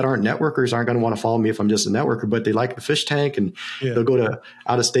 people that aren't networkers aren't going to want to follow me if I'm just a networker, but they like the fish tank, and they'll go to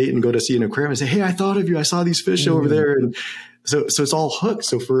out of state and go to see an aquarium and say, hey, I thought of you. I saw these fish over there. And so it's all hooked.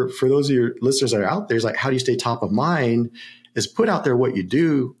 So for those of your listeners that are out there, it's like, how do you stay top of mind is put out there what you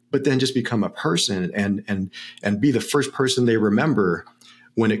do, but then just become a person and be the first person they remember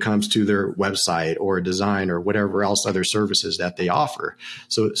when it comes to their website or design or whatever else other services that they offer.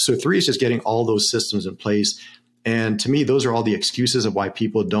 So 3 is just getting all those systems in place. And to me, those are all the excuses of why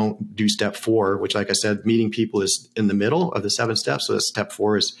people don't do step 4, which, like I said, meeting people is in the middle of the 7 steps. So step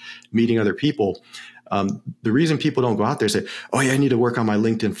 4 is meeting other people. The reason people don't go out there is say, oh, yeah, I need to work on my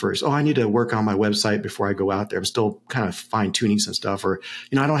LinkedIn first. Oh, I need to work on my website before I go out there. I'm still kind of fine tuning some stuff. Or,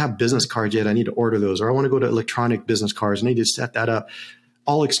 you know, I don't have business cards yet. I need to order those. Or I want to go to electronic business cards. I need to set that up.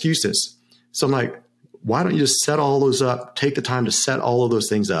 All excuses. So I'm like, why don't you just set all those up? Take the time to set all of those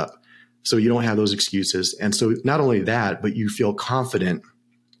things up. So you don't have those excuses. And so not only that, but you feel confident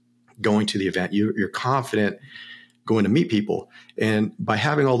going to the event. You're confident going to meet people. And by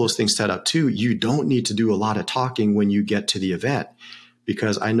having all those things set up too, you don't need to do a lot of talking when you get to the event.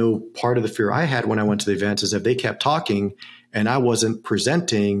 Because I know part of the fear I had when I went to the event is if they kept talking and I wasn't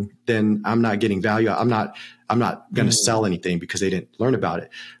presenting, then I'm not getting value. I'm not going to sell anything because they didn't learn about it.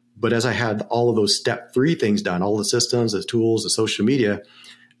 But as I had all of those step 3 things done, all the systems, the tools, the social media,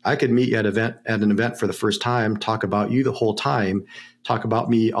 I could meet you at an event for the first time, talk about you the whole time, talk about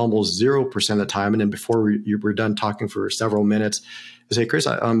me almost 0% of the time. And then before we're done talking for several minutes, I say, Chris,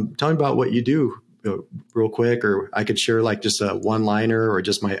 tell me about what you do real quick, or I could share like just a one-liner or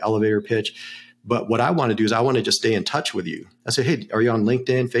just my elevator pitch. But what I want to do is I want to just stay in touch with you. I say, hey, are you on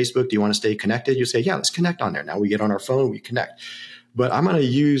LinkedIn, Facebook? Do you want to stay connected? You say, yeah, let's connect on there. Now we get on our phone, we connect. But I'm going to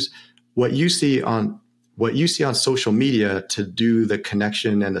use what you see on social media to do the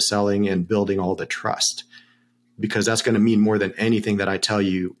connection and the selling and building all the trust, because that's going to mean more than anything that I tell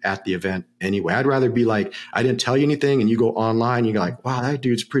you at the event anyway. I'd rather be like, I didn't tell you anything and you go online, you're like, wow, that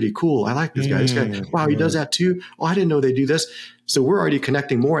dude's pretty cool. I like this guy. This guy, wow, he does that too. Oh, I didn't know they do this. So we're already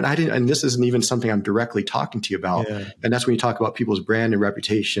connecting more. And this isn't even something I'm directly talking to you about. Yeah. And that's when you talk about people's brand and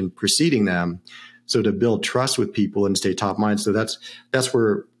reputation preceding them. So to build trust with people and stay top of mind. So that's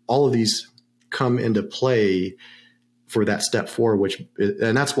where all of these come into play for that step 4,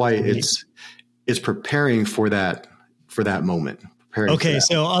 and that's why it's preparing for that moment. Okay.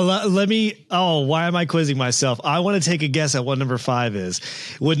 So why am I quizzing myself? I want to take a guess at what number 5 is.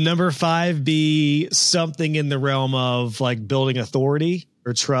 Would number 5 be something in the realm of like building authority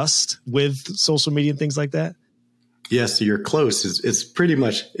or trust with social media and things like that? Yes, so you're close. It's pretty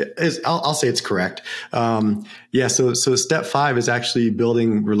much, I'll say it's correct. So step 5 is actually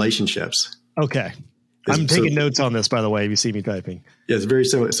building relationships. Okay. I'm taking notes on this, by the way, if you see me typing. Yeah, it's very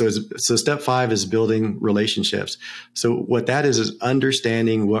similar. So step 5 is building relationships. So what that is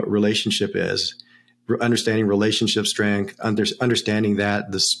understanding what relationship is, understanding relationship strength, understanding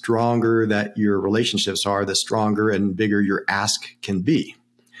that the stronger that your relationships are, the stronger and bigger your ask can be.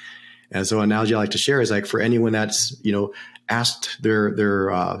 And so an analogy I like to share is like for anyone that's, asked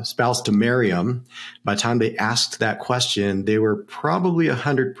their spouse to marry them, by the time they asked that question, they were probably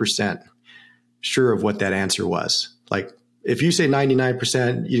 100% sure of what that answer was. Like if you say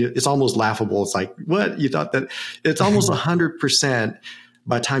 99%, it's almost laughable. It's like, what? You thought that? It's almost 100%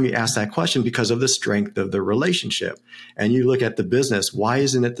 by the time you ask that question because of the strength of the relationship. And you look at the business, why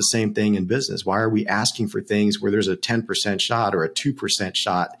isn't it the same thing in business? Why are we asking for things where there's a 10% shot or a 2%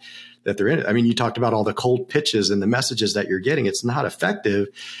 shot that they're in it? I mean, you talked about all the cold pitches and the messages that you're getting. It's not effective.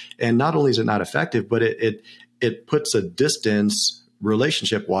 And not only is it not effective, but it puts a distance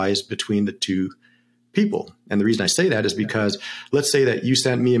relationship wise between the two people. And the reason I say that is because let's say that you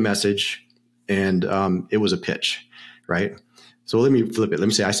sent me a message and it was a pitch, right? So let me flip it. Let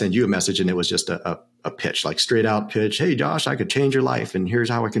me say I send you a message and it was just a pitch, like straight out pitch. Hey, Josh, I could change your life and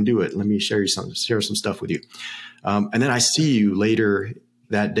here's how I can do it. Let me share some stuff with you. And then I see you later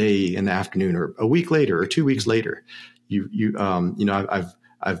that day in the afternoon or a week later or 2 weeks later.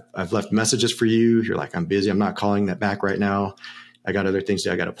 I've left messages for you. You're like, I'm busy. I'm not calling that back right now. I got other things.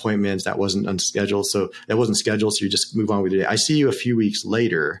 I got appointments that wasn't unscheduled. So that wasn't scheduled. So you just move on with your day. I see you a few weeks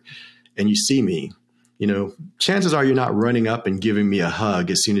later and you see me, chances are you're not running up and giving me a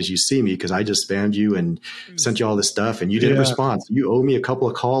hug as soon as you see me, because I just spammed you and sent you all this stuff and you didn't respond. So you owe me a couple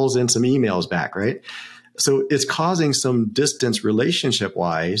of calls and some emails back, right? So it's causing some distance relationship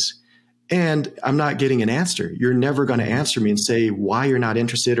wise, and I'm not getting an answer. You're never going to answer me and say why you're not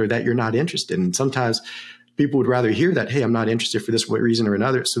interested or that you're not interested. And sometimes people would rather hear that, hey, I'm not interested for this reason or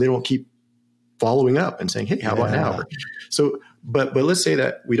another. So they don't keep following up and saying, hey, how about now? So, but let's say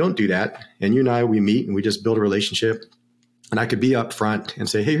that we don't do that. And you and I, we meet and we just build a relationship. And I could be up front and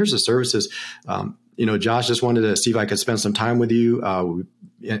say, hey, here's the services. Josh just wanted to see if I could spend some time with you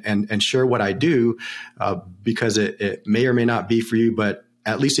and share what I do because it may or may not be for you. But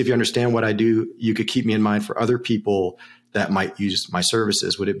at least if you understand what I do, you could keep me in mind for other people that might use my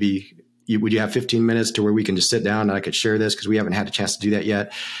services. Would you have 15 minutes to where we can just sit down and I could share this, because we haven't had a chance to do that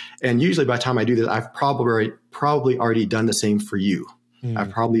yet. And usually by the time I do this, I've probably already done the same for you.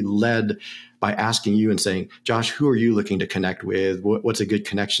 I've probably led by asking you and saying, Josh, who are you looking to connect with? What's a good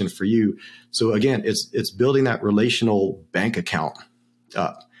connection for you? So again, it's building that relational bank account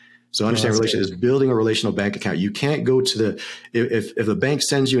up. So understand relation is building a relational bank account. You can't go to if the bank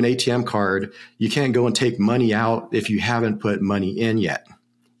sends you an ATM card, you can't go and take money out if you haven't put money in yet.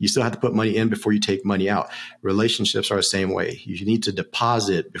 You still have to put money in before you take money out. Relationships are the same way. You need to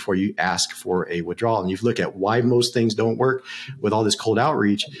deposit before you ask for a withdrawal. And you look at why most things don't work with all this cold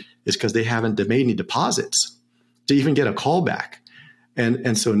outreach is because they haven't made any deposits to even get a call back.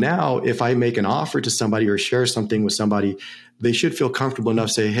 And so now if I make an offer to somebody or share something with somebody, they should feel comfortable enough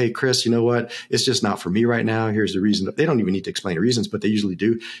to say, hey, Chris, you know what? It's just not for me right now. Here's the reason. They don't even need to explain the reasons, but they usually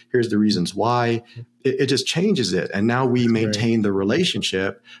do. Here's the reasons why. It just changes it. And now we maintain the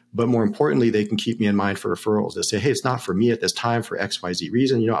relationship, but more importantly, they can keep me in mind for referrals. They say, hey, it's not for me at this time for XYZ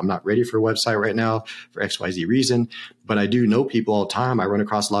reason. You know, I'm not ready for a website right now for XYZ reason, but I do know people all the time. I run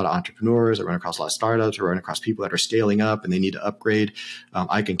across a lot of entrepreneurs. I run across a lot of startups. I run across people that are scaling up and they need to upgrade.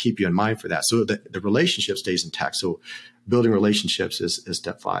 I can keep you in mind for that. So the relationship stays intact. So building relationships is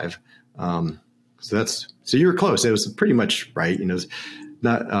step 5. So you were close. It was pretty much right. You know, it's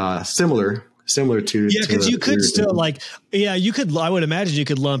not similar to. Yeah. Cause you could still I would imagine you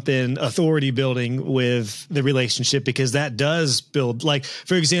could lump in authority building with the relationship, because that does build, like,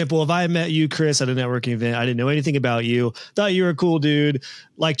 for example, if I met you, Chris, at a networking event, I didn't know anything about you, thought you were a cool dude,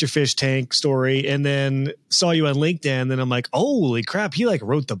 liked your fish tank story, and then saw you on LinkedIn. Then I'm like, holy crap. He like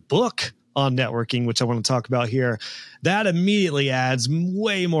wrote the book on networking, which I want to talk about here. That immediately adds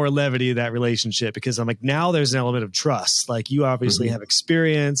way more levity to that relationship, because I'm like, now there's an element of trust. Like, you obviously have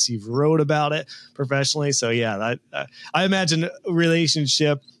experience, you've wrote about it professionally. So yeah, I imagine a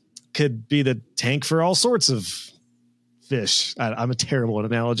relationship could be the tank for all sorts of fish. I'm a terrible at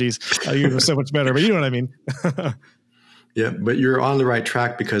analogies. You're so much better, but you know what I mean? Yeah, but you're on the right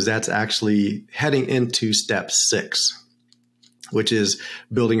track, because that's actually heading into step 6. Which is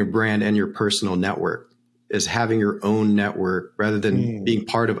building a brand and your personal network, is having your own network rather than being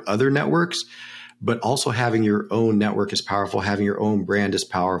part of other networks, but also having your own network is powerful. Having your own brand is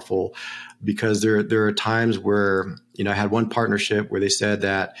powerful, because there are times where, you know, I had one partnership where they said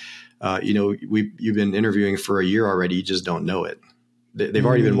that, you know, you've been interviewing for a year already. You just don't know it. They've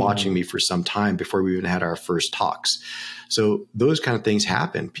already been watching me for some time before we even had our first talks. So those kind of things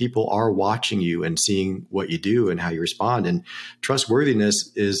happen. People are watching you and seeing what you do and how you respond. And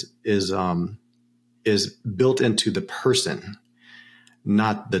trustworthiness is built into the person,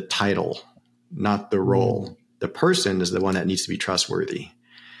 not the title, not the role. The person is the one that needs to be trustworthy.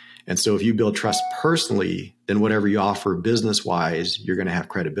 And so if you build trust personally, then whatever you offer business-wise, you're going to have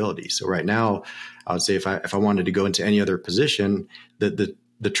credibility. So right now, I would say if I wanted to go into any other position, the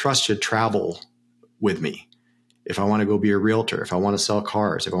trust should travel with me. If I want to go be a realtor, if I want to sell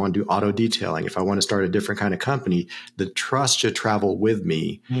cars, if I want to do auto detailing, if I want to start a different kind of company, the trust should travel with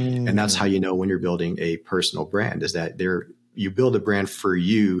me. And that's how you know when you're building a personal brand, is that you build a brand for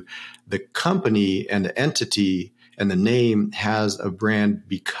you. The company and the entity and the name has a brand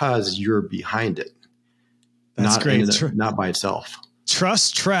because you're behind it. That's great. Not by itself.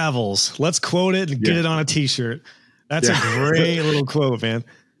 Trust travels. Let's quote it and get it on a t-shirt. That's a great little quote, man.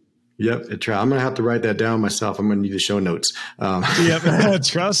 Yep. I'm going to have to write that down myself. I'm going to need the show notes. Yep.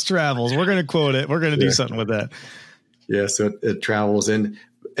 Trust travels. We're going to quote it. We're going to do something with that. Yeah. So it travels. And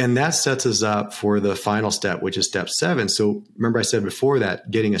that sets us up for the final step, which is step 7. So remember I said before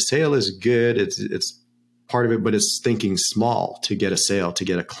that getting a sale is good. It's part of it, but it's thinking small to get a sale, to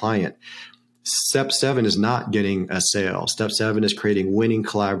get a client. Step 7 is not getting a sale. Step 7 is creating winning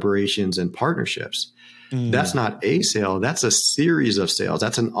collaborations and partnerships. That's not a sale. That's a series of sales.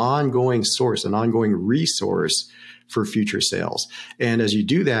 That's an ongoing source, an ongoing resource for future sales. And as you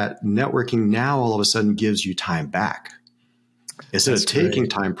do that, networking now all of a sudden gives you time back. Instead of taking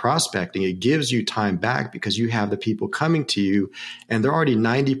time prospecting, it gives you time back, because you have the people coming to you and they're already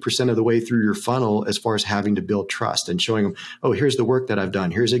 90% of the way through your funnel as far as having to build trust and showing them, oh, here's the work that I've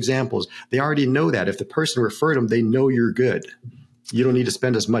done. Here's examples. They already know that. If the person referred them, they know you're good. You don't need to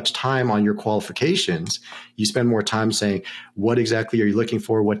spend as much time on your qualifications. You spend more time saying, what exactly are you looking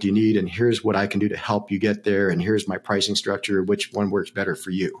for? What do you need? And here's what I can do to help you get there. And here's my pricing structure. Which one works better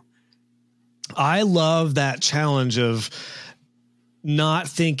for you? I love that challenge of not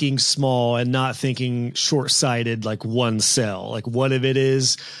thinking small and not thinking short-sighted, like one sell. Like, what if it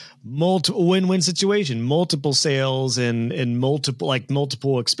is multiple win-win situation, multiple sales and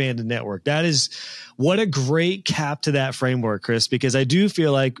multiple expanded network? That is what a great cap to that framework, Chris, because I do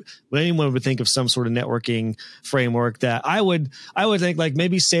feel like when anyone would think of some sort of networking framework, that I would think like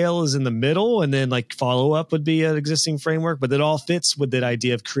maybe sale is in the middle and then like follow up would be an existing framework, but it all fits with that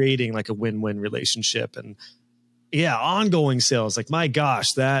idea of creating like a win-win relationship. And yeah, ongoing sales. Like, my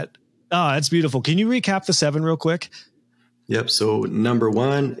gosh, that's beautiful. Can you recap the 7 real quick? Yep. So number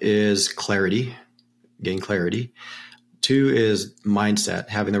 1 is clarity, gain clarity. 2 is mindset,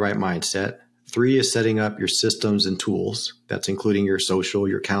 having the right mindset. 3 is setting up your systems and tools. That's including your social,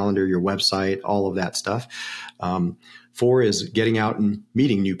 your calendar, your website, all of that stuff. 4 is getting out and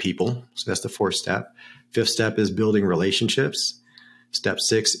meeting new people. So that's the 4th step. 5th step is building relationships. Step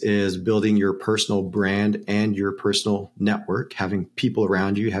 6 is building your personal brand and your personal network, having people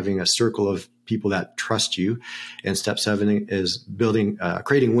around you, having a circle of people that trust you. And step 7 is building,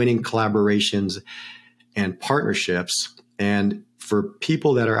 creating winning collaborations and partnerships. And for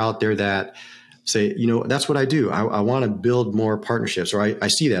people that are out there that say, that's what I do. I want to build more partnerships, or I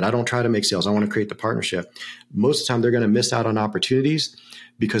see that. I don't try to make sales. I want to create the partnership. Most of the time, they're going to miss out on opportunities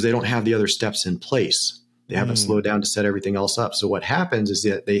because they don't have the other steps in place. They haven't slowed down to set everything else up. So what happens is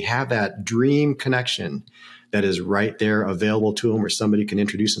that they have that dream connection that is right there available to them, or somebody can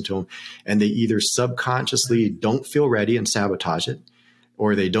introduce them to them. And they either subconsciously don't feel ready and sabotage it,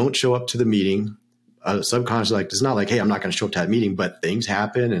 or they don't show up to the meeting. Subconsciously, like, it's not like, hey, I'm not going to show up to that meeting, but things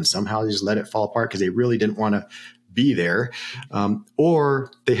happen and somehow they just let it fall apart because they really didn't want to be there. Or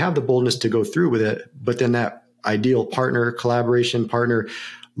they have the boldness to go through with it, but then that ideal partner, collaboration partner,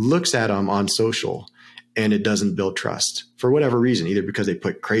 looks at them on social and it doesn't build trust for whatever reason, either because they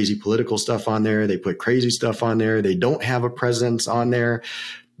put crazy political stuff on there, they put crazy stuff on there, they don't have a presence on there.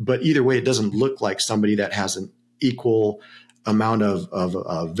 But either way, it doesn't look like somebody that has an equal amount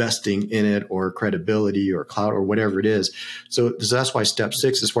of vesting in it, or credibility or clout or whatever it is. So that's why step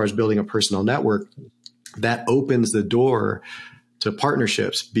 6, as far as building a personal network, that opens the door to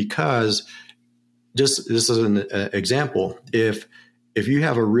partnerships. Because just this is an example. If you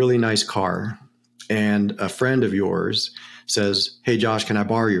have a really nice car and a friend of yours says, hey, Josh, can I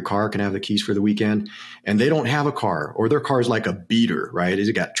borrow your car? Can I have the keys for the weekend? And they don't have a car, or their car is like a beater, right? It's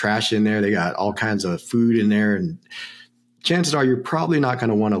got trash in there. They got all kinds of food in there. And chances are you're probably not going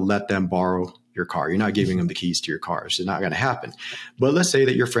to want to let them borrow your car. You're not giving them the keys to your car. It's not going to happen. But let's say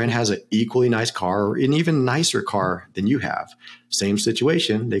that your friend has an equally nice car, or an even nicer car than you have. Same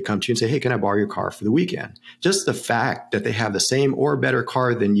situation. They come to you and say, hey, can I borrow your car for the weekend? Just the fact that they have the same or better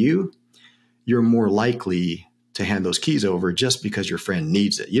car than you, you're more likely to hand those keys over just because your friend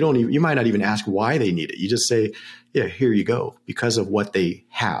needs it. You might not even ask why they need it. You just say, yeah, here you go, because of what they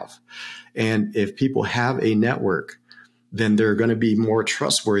have. And if people have a network, then they're going to be more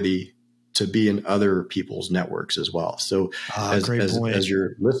trustworthy to be in other people's networks as well. So as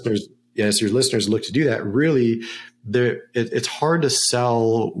your listeners look to do that, really, it's hard to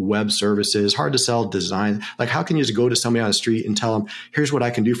sell web services, hard to sell design. Like, how can you just go to somebody on the street and tell them, here's what I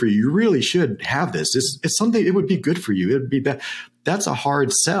can do for you? You really should have this. It's something, it would be good for you. It would be bad. That's a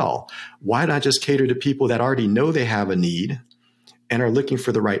hard sell. Why not just cater to people that already know they have a need and are looking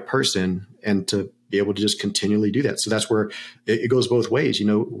for the right person, and to be able to just continually do that? So that's where it goes both ways.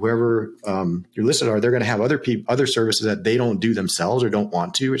 Whoever your listeners are, they're going to have other services that they don't do themselves or don't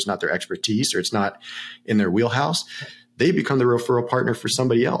want to. It's not their expertise, or it's not in their wheelhouse. They become the referral partner for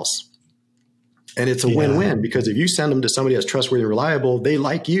somebody else. And it's a win-win, because if you send them to somebody that's trustworthy and reliable, they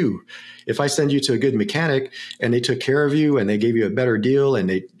like you. If I send you to a good mechanic and they took care of you and they gave you a better deal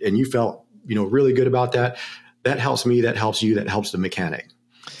and you felt, really good about that, that helps me, that helps you, that helps the mechanic.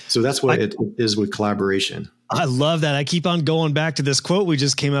 So that's what it is with collaboration. I love that. I keep on going back to this quote we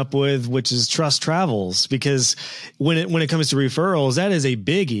just came up with, which is trust travels, because when it comes to referrals, that is a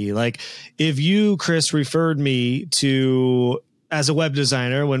biggie. Like, if you, Chris, referred me as a web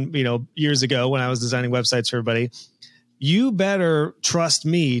designer years ago when I was designing websites for everybody, you better trust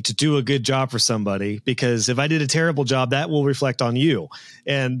me to do a good job for somebody, because if I did a terrible job, that will reflect on you.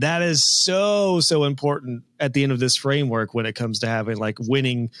 And that is so, so important at the end of this framework when it comes to having like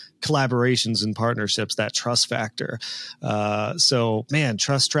winning collaborations and partnerships, that trust factor. So man,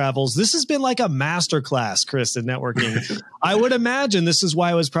 trust travels. This has been like a masterclass, Chris, in networking. I would imagine this is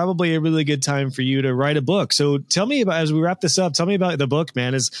why it was probably a really good time for you to write a book. So tell me about, as we wrap this up, tell me about the book,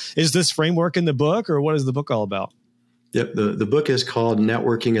 man. Is this framework in the book, or what is the book all about? Yep. The book is called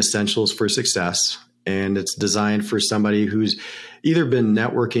Networking Essentials for Success, and it's designed for somebody who's either been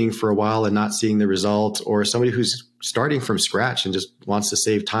networking for a while and not seeing the results, or somebody who's starting from scratch and just wants to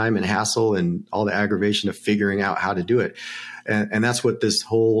save time and hassle and all the aggravation of figuring out how to do it. And that's what this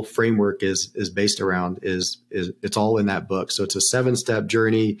whole framework is based around, is it's all in that book. So it's a 7-step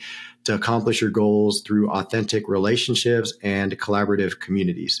journey to accomplish your goals through authentic relationships and collaborative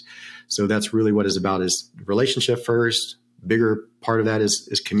communities. So that's really what it's about, is relationship first. Bigger part of that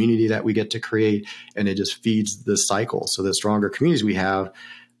is community that we get to create, and it just feeds the cycle. So the stronger communities we have,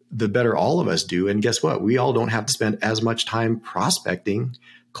 the better all of us do. And guess what? We all don't have to spend as much time prospecting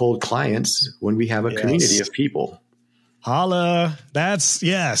cold clients when we have a community of people. Holla. That's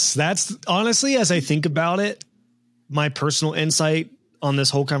honestly, as I think about it, my personal insight on this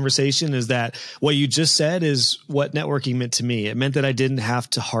whole conversation is that what you just said is what networking meant to me. It meant that I didn't have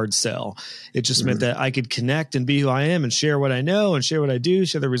to hard sell. It just meant that I could connect and be who I am and share what I know and share what I do,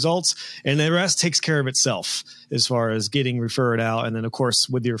 share the results, and the rest takes care of itself as far as getting referred out. And then, of course,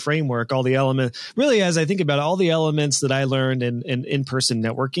 with your framework, all the elements, really, as I think about it, all the elements that I learned in in-person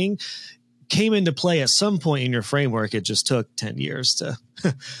networking came into play at some point in your framework. It just took 10 years to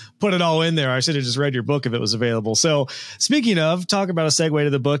put it all in there. I should have just read your book if it was available. So speaking of, talk about a segue to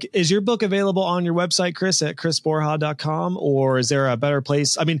the book. Is your book available on your website, Chris, at chrisborja.com, or is there a better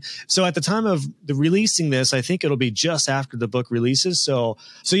place? I mean, so at the time of the releasing this, I think it'll be just after the book releases. So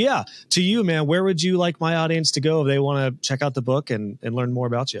yeah, to you, man, where would you like my audience to go if they want to check out the book and learn more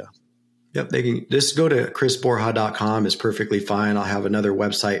about you? Yep, they can just go to chrisborja.com is perfectly fine. I'll have another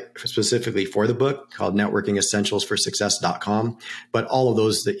website specifically for the book called networkingessentialsforsuccess.com. But all of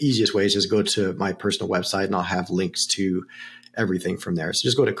those, the easiest way is just go to my personal website and I'll have links to everything from there. So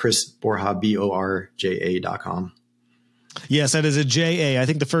just go to chrisborja, BORJA.com. Yes, that is a JA. I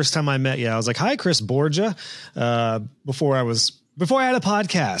think the first time I met you, I was like, hi, Chris Borja. Before I had a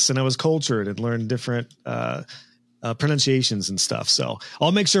podcast and I was cultured and learned different pronunciations and stuff. So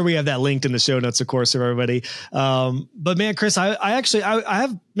I'll make sure we have that linked in the show notes, of course, for everybody. But man, Chris, I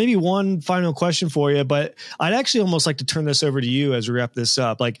have maybe one final question for you, but I'd actually almost like to turn this over to you as we wrap this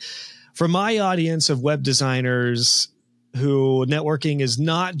up. Like for my audience of web designers who networking is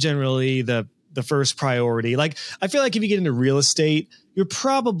not generally the first priority. Like I feel like if you get into real estate, you're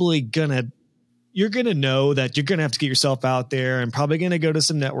probably you're going to know that you're going to have to get yourself out there and probably going to go to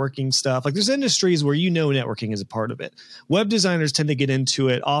some networking stuff. Like there's industries where networking is a part of it. Web designers tend to get into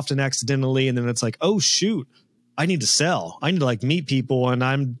it often accidentally. And then it's like, oh, shoot, I need to sell. I need to like meet people and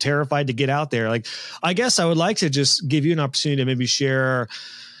I'm terrified to get out there. Like, I guess I would like to just give you an opportunity to maybe share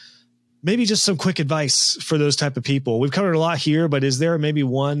maybe just some quick advice for those type of people. We've covered a lot here, but is there maybe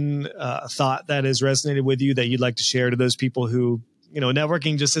one thought that has resonated with you that you'd like to share to those people who,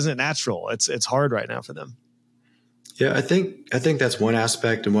 networking just isn't natural. It's hard right now for them. Yeah, I think that's one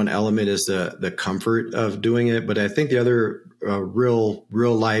aspect and one element is the comfort of doing it. But I think the other real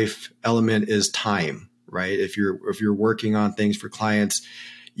life element is time, right? If you're working on things for clients,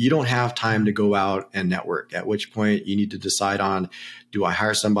 you don't have time to go out and network, at which point you need to decide on, do I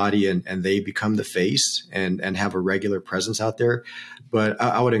hire somebody and they become the face and have a regular presence out there? But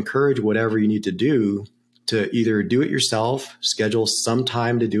I would encourage whatever you need to do to either do it yourself, schedule some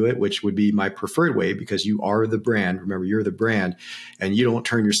time to do it, which would be my preferred way because you are the brand. Remember, you're the brand and you don't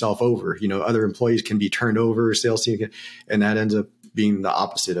turn yourself over. Other employees can be turned over, sales team and that ends up being the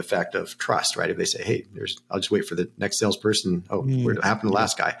opposite effect of trust, right? If they say, hey, I'll just wait for the next salesperson. Oh, what happened to the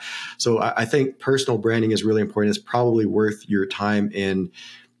last guy? So I think personal branding is really important. It's probably worth your time in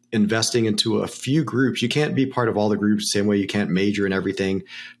investing into a few groups. You can't be part of all the groups the same way you can't major in everything.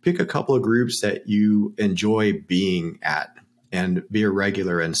 Pick a couple of groups that you enjoy being at and be a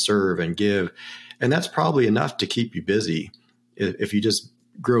regular and serve and give. And that's probably enough to keep you busy. If you just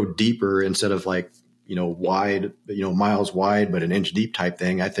grow deeper instead of like, wide, miles wide, but an inch deep type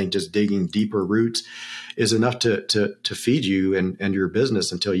thing, I think just digging deeper roots is enough to feed you and your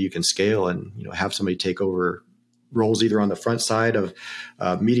business until you can scale and, have somebody take over roles either on the front side of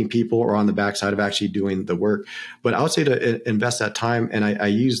meeting people or on the back side of actually doing the work. But I would say to invest that time. And I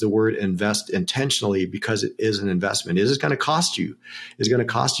use the word invest intentionally because it is an investment. It is going to cost you. It's going to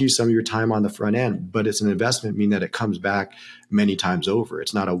cost you some of your time on the front end, but it's an investment, meaning that it comes back many times over.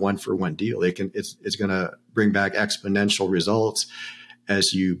 It's not a one-for-one deal. It's going to bring back exponential results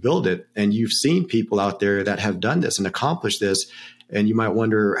as you build it. And you've seen people out there that have done this and accomplished this. And you might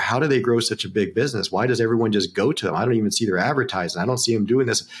wonder, how do they grow such a big business? Why does everyone just go to them? I don't even see their advertising. I don't see them doing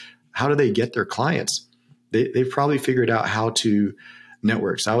this. How do they get their clients? They've probably figured out how to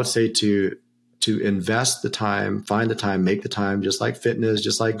network. So I would say to invest the time, find the time, make the time, just like fitness,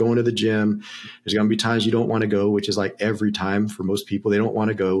 just like going to the gym. There's going to be times you don't want to go, which is like every time for most people, they don't want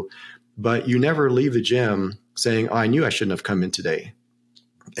to go. But you never leave the gym saying, oh, I knew I shouldn't have come in today.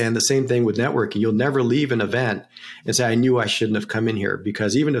 And the same thing with networking. You'll never leave an event and say, I knew I shouldn't have come in here,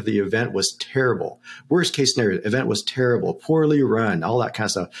 because even if the event was terrible, worst case scenario, event was terrible, poorly run, all that kind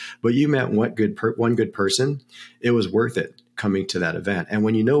of stuff, but you met one good person, it was worth it coming to that event. And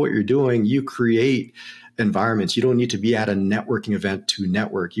when you know what you're doing, you create environments. You don't need to be at a networking event to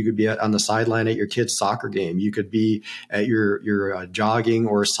network. You could be on the sideline at your kid's soccer game. You could be at your jogging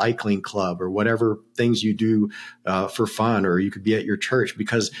or cycling club or whatever things you do for fun, or you could be at your church,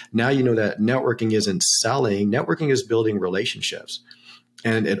 because now you know that networking isn't selling. Networking is building relationships,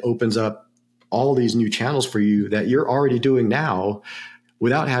 and it opens up all these new channels for you that you're already doing now.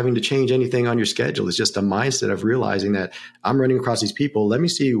 without having to change anything on your schedule. It's just a mindset of realizing that I'm running across these people. Let me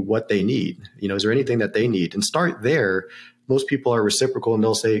see what they need. Is there anything that they need? And start there. Most people are reciprocal and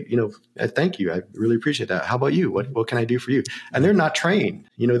they'll say, thank you. I really appreciate that. How about you? What can I do for you? And they're not trained.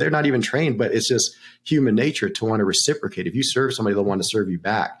 They're not even trained, but it's just human nature to want to reciprocate. If you serve somebody, they'll want to serve you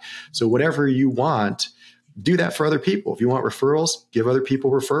back. So whatever you want, do that for other people. If you want referrals, give other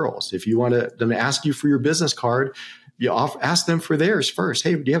people referrals. If you want them to ask you for your business card, ask them for theirs first.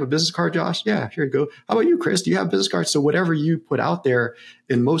 Hey, do you have a business card, Josh? Yeah, here you go. How about you, Chris? Do you have a business card? So whatever you put out there,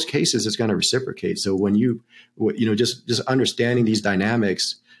 in most cases, it's going to reciprocate. So when just understanding these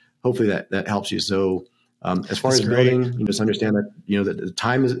dynamics, hopefully that helps you. So as far as building, just understand that, that the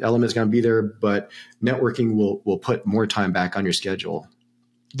time element is going to be there, but networking will put more time back on your schedule.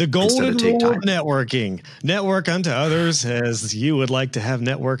 The golden rule of networking: network unto others as you would like to have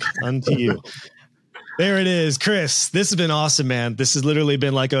network unto you. There it is, Chris. This has been awesome, man. This has literally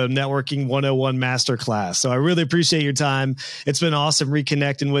been like a networking 101 masterclass. So I really appreciate your time. It's been awesome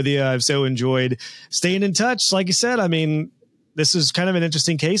reconnecting with you. I've so enjoyed staying in touch. Like you said, this is kind of an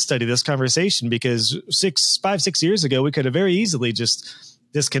interesting case study, this conversation, because 5-6 years ago, we could have very easily just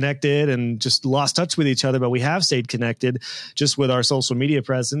disconnected and just lost touch with each other, but we have stayed connected just with our social media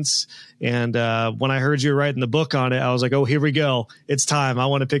presence. And when I heard you writing the book on it, I was like, oh, here we go. It's time. I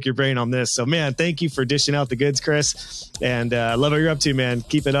want to pick your brain on this. So, man, thank you for dishing out the goods, Chris. And I love what you're up to, man.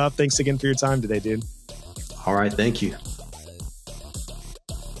 Keep it up. Thanks again for your time today, dude. All right. Thank you.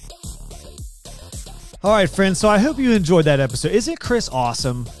 All right, friends. So I hope you enjoyed that episode. Isn't Chris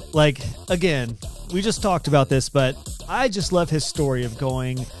awesome? Again, we just talked about this, but I just love his story of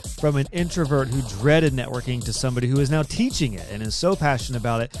going from an introvert who dreaded networking to somebody who is now teaching it and is so passionate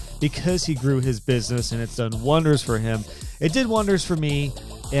about it because he grew his business and it's done wonders for him. It did wonders for me,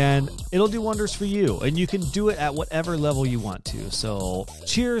 and it'll do wonders for you. And you can do it at whatever level you want to. So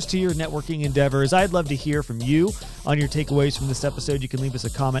cheers to your networking endeavors. I'd love to hear from you on your takeaways from this episode. You can leave us a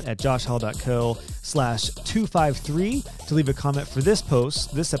comment at joshhall.co/253 to leave a comment for this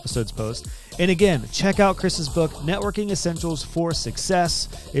episode's post. And again, check out Chris's book, Networking Essentials for Success.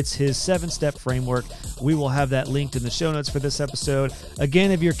 It's his 7-step framework. We will have that linked in the show notes for this episode.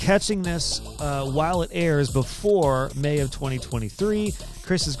 Again, if you're catching this while it airs before May of 2023,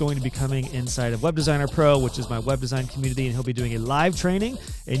 Chris is going to be coming inside of Web Designer Pro, which is my web design community, and he'll be doing a live training,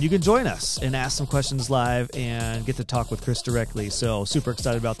 and you can join us and ask some questions live and get to talk with Chris directly. So super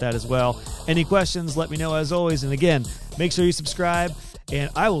excited about that as well. Any questions, let me know as always. And again, make sure you subscribe, and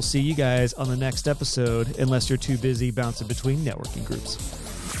I will see you guys on the next episode, unless you're too busy bouncing between networking groups.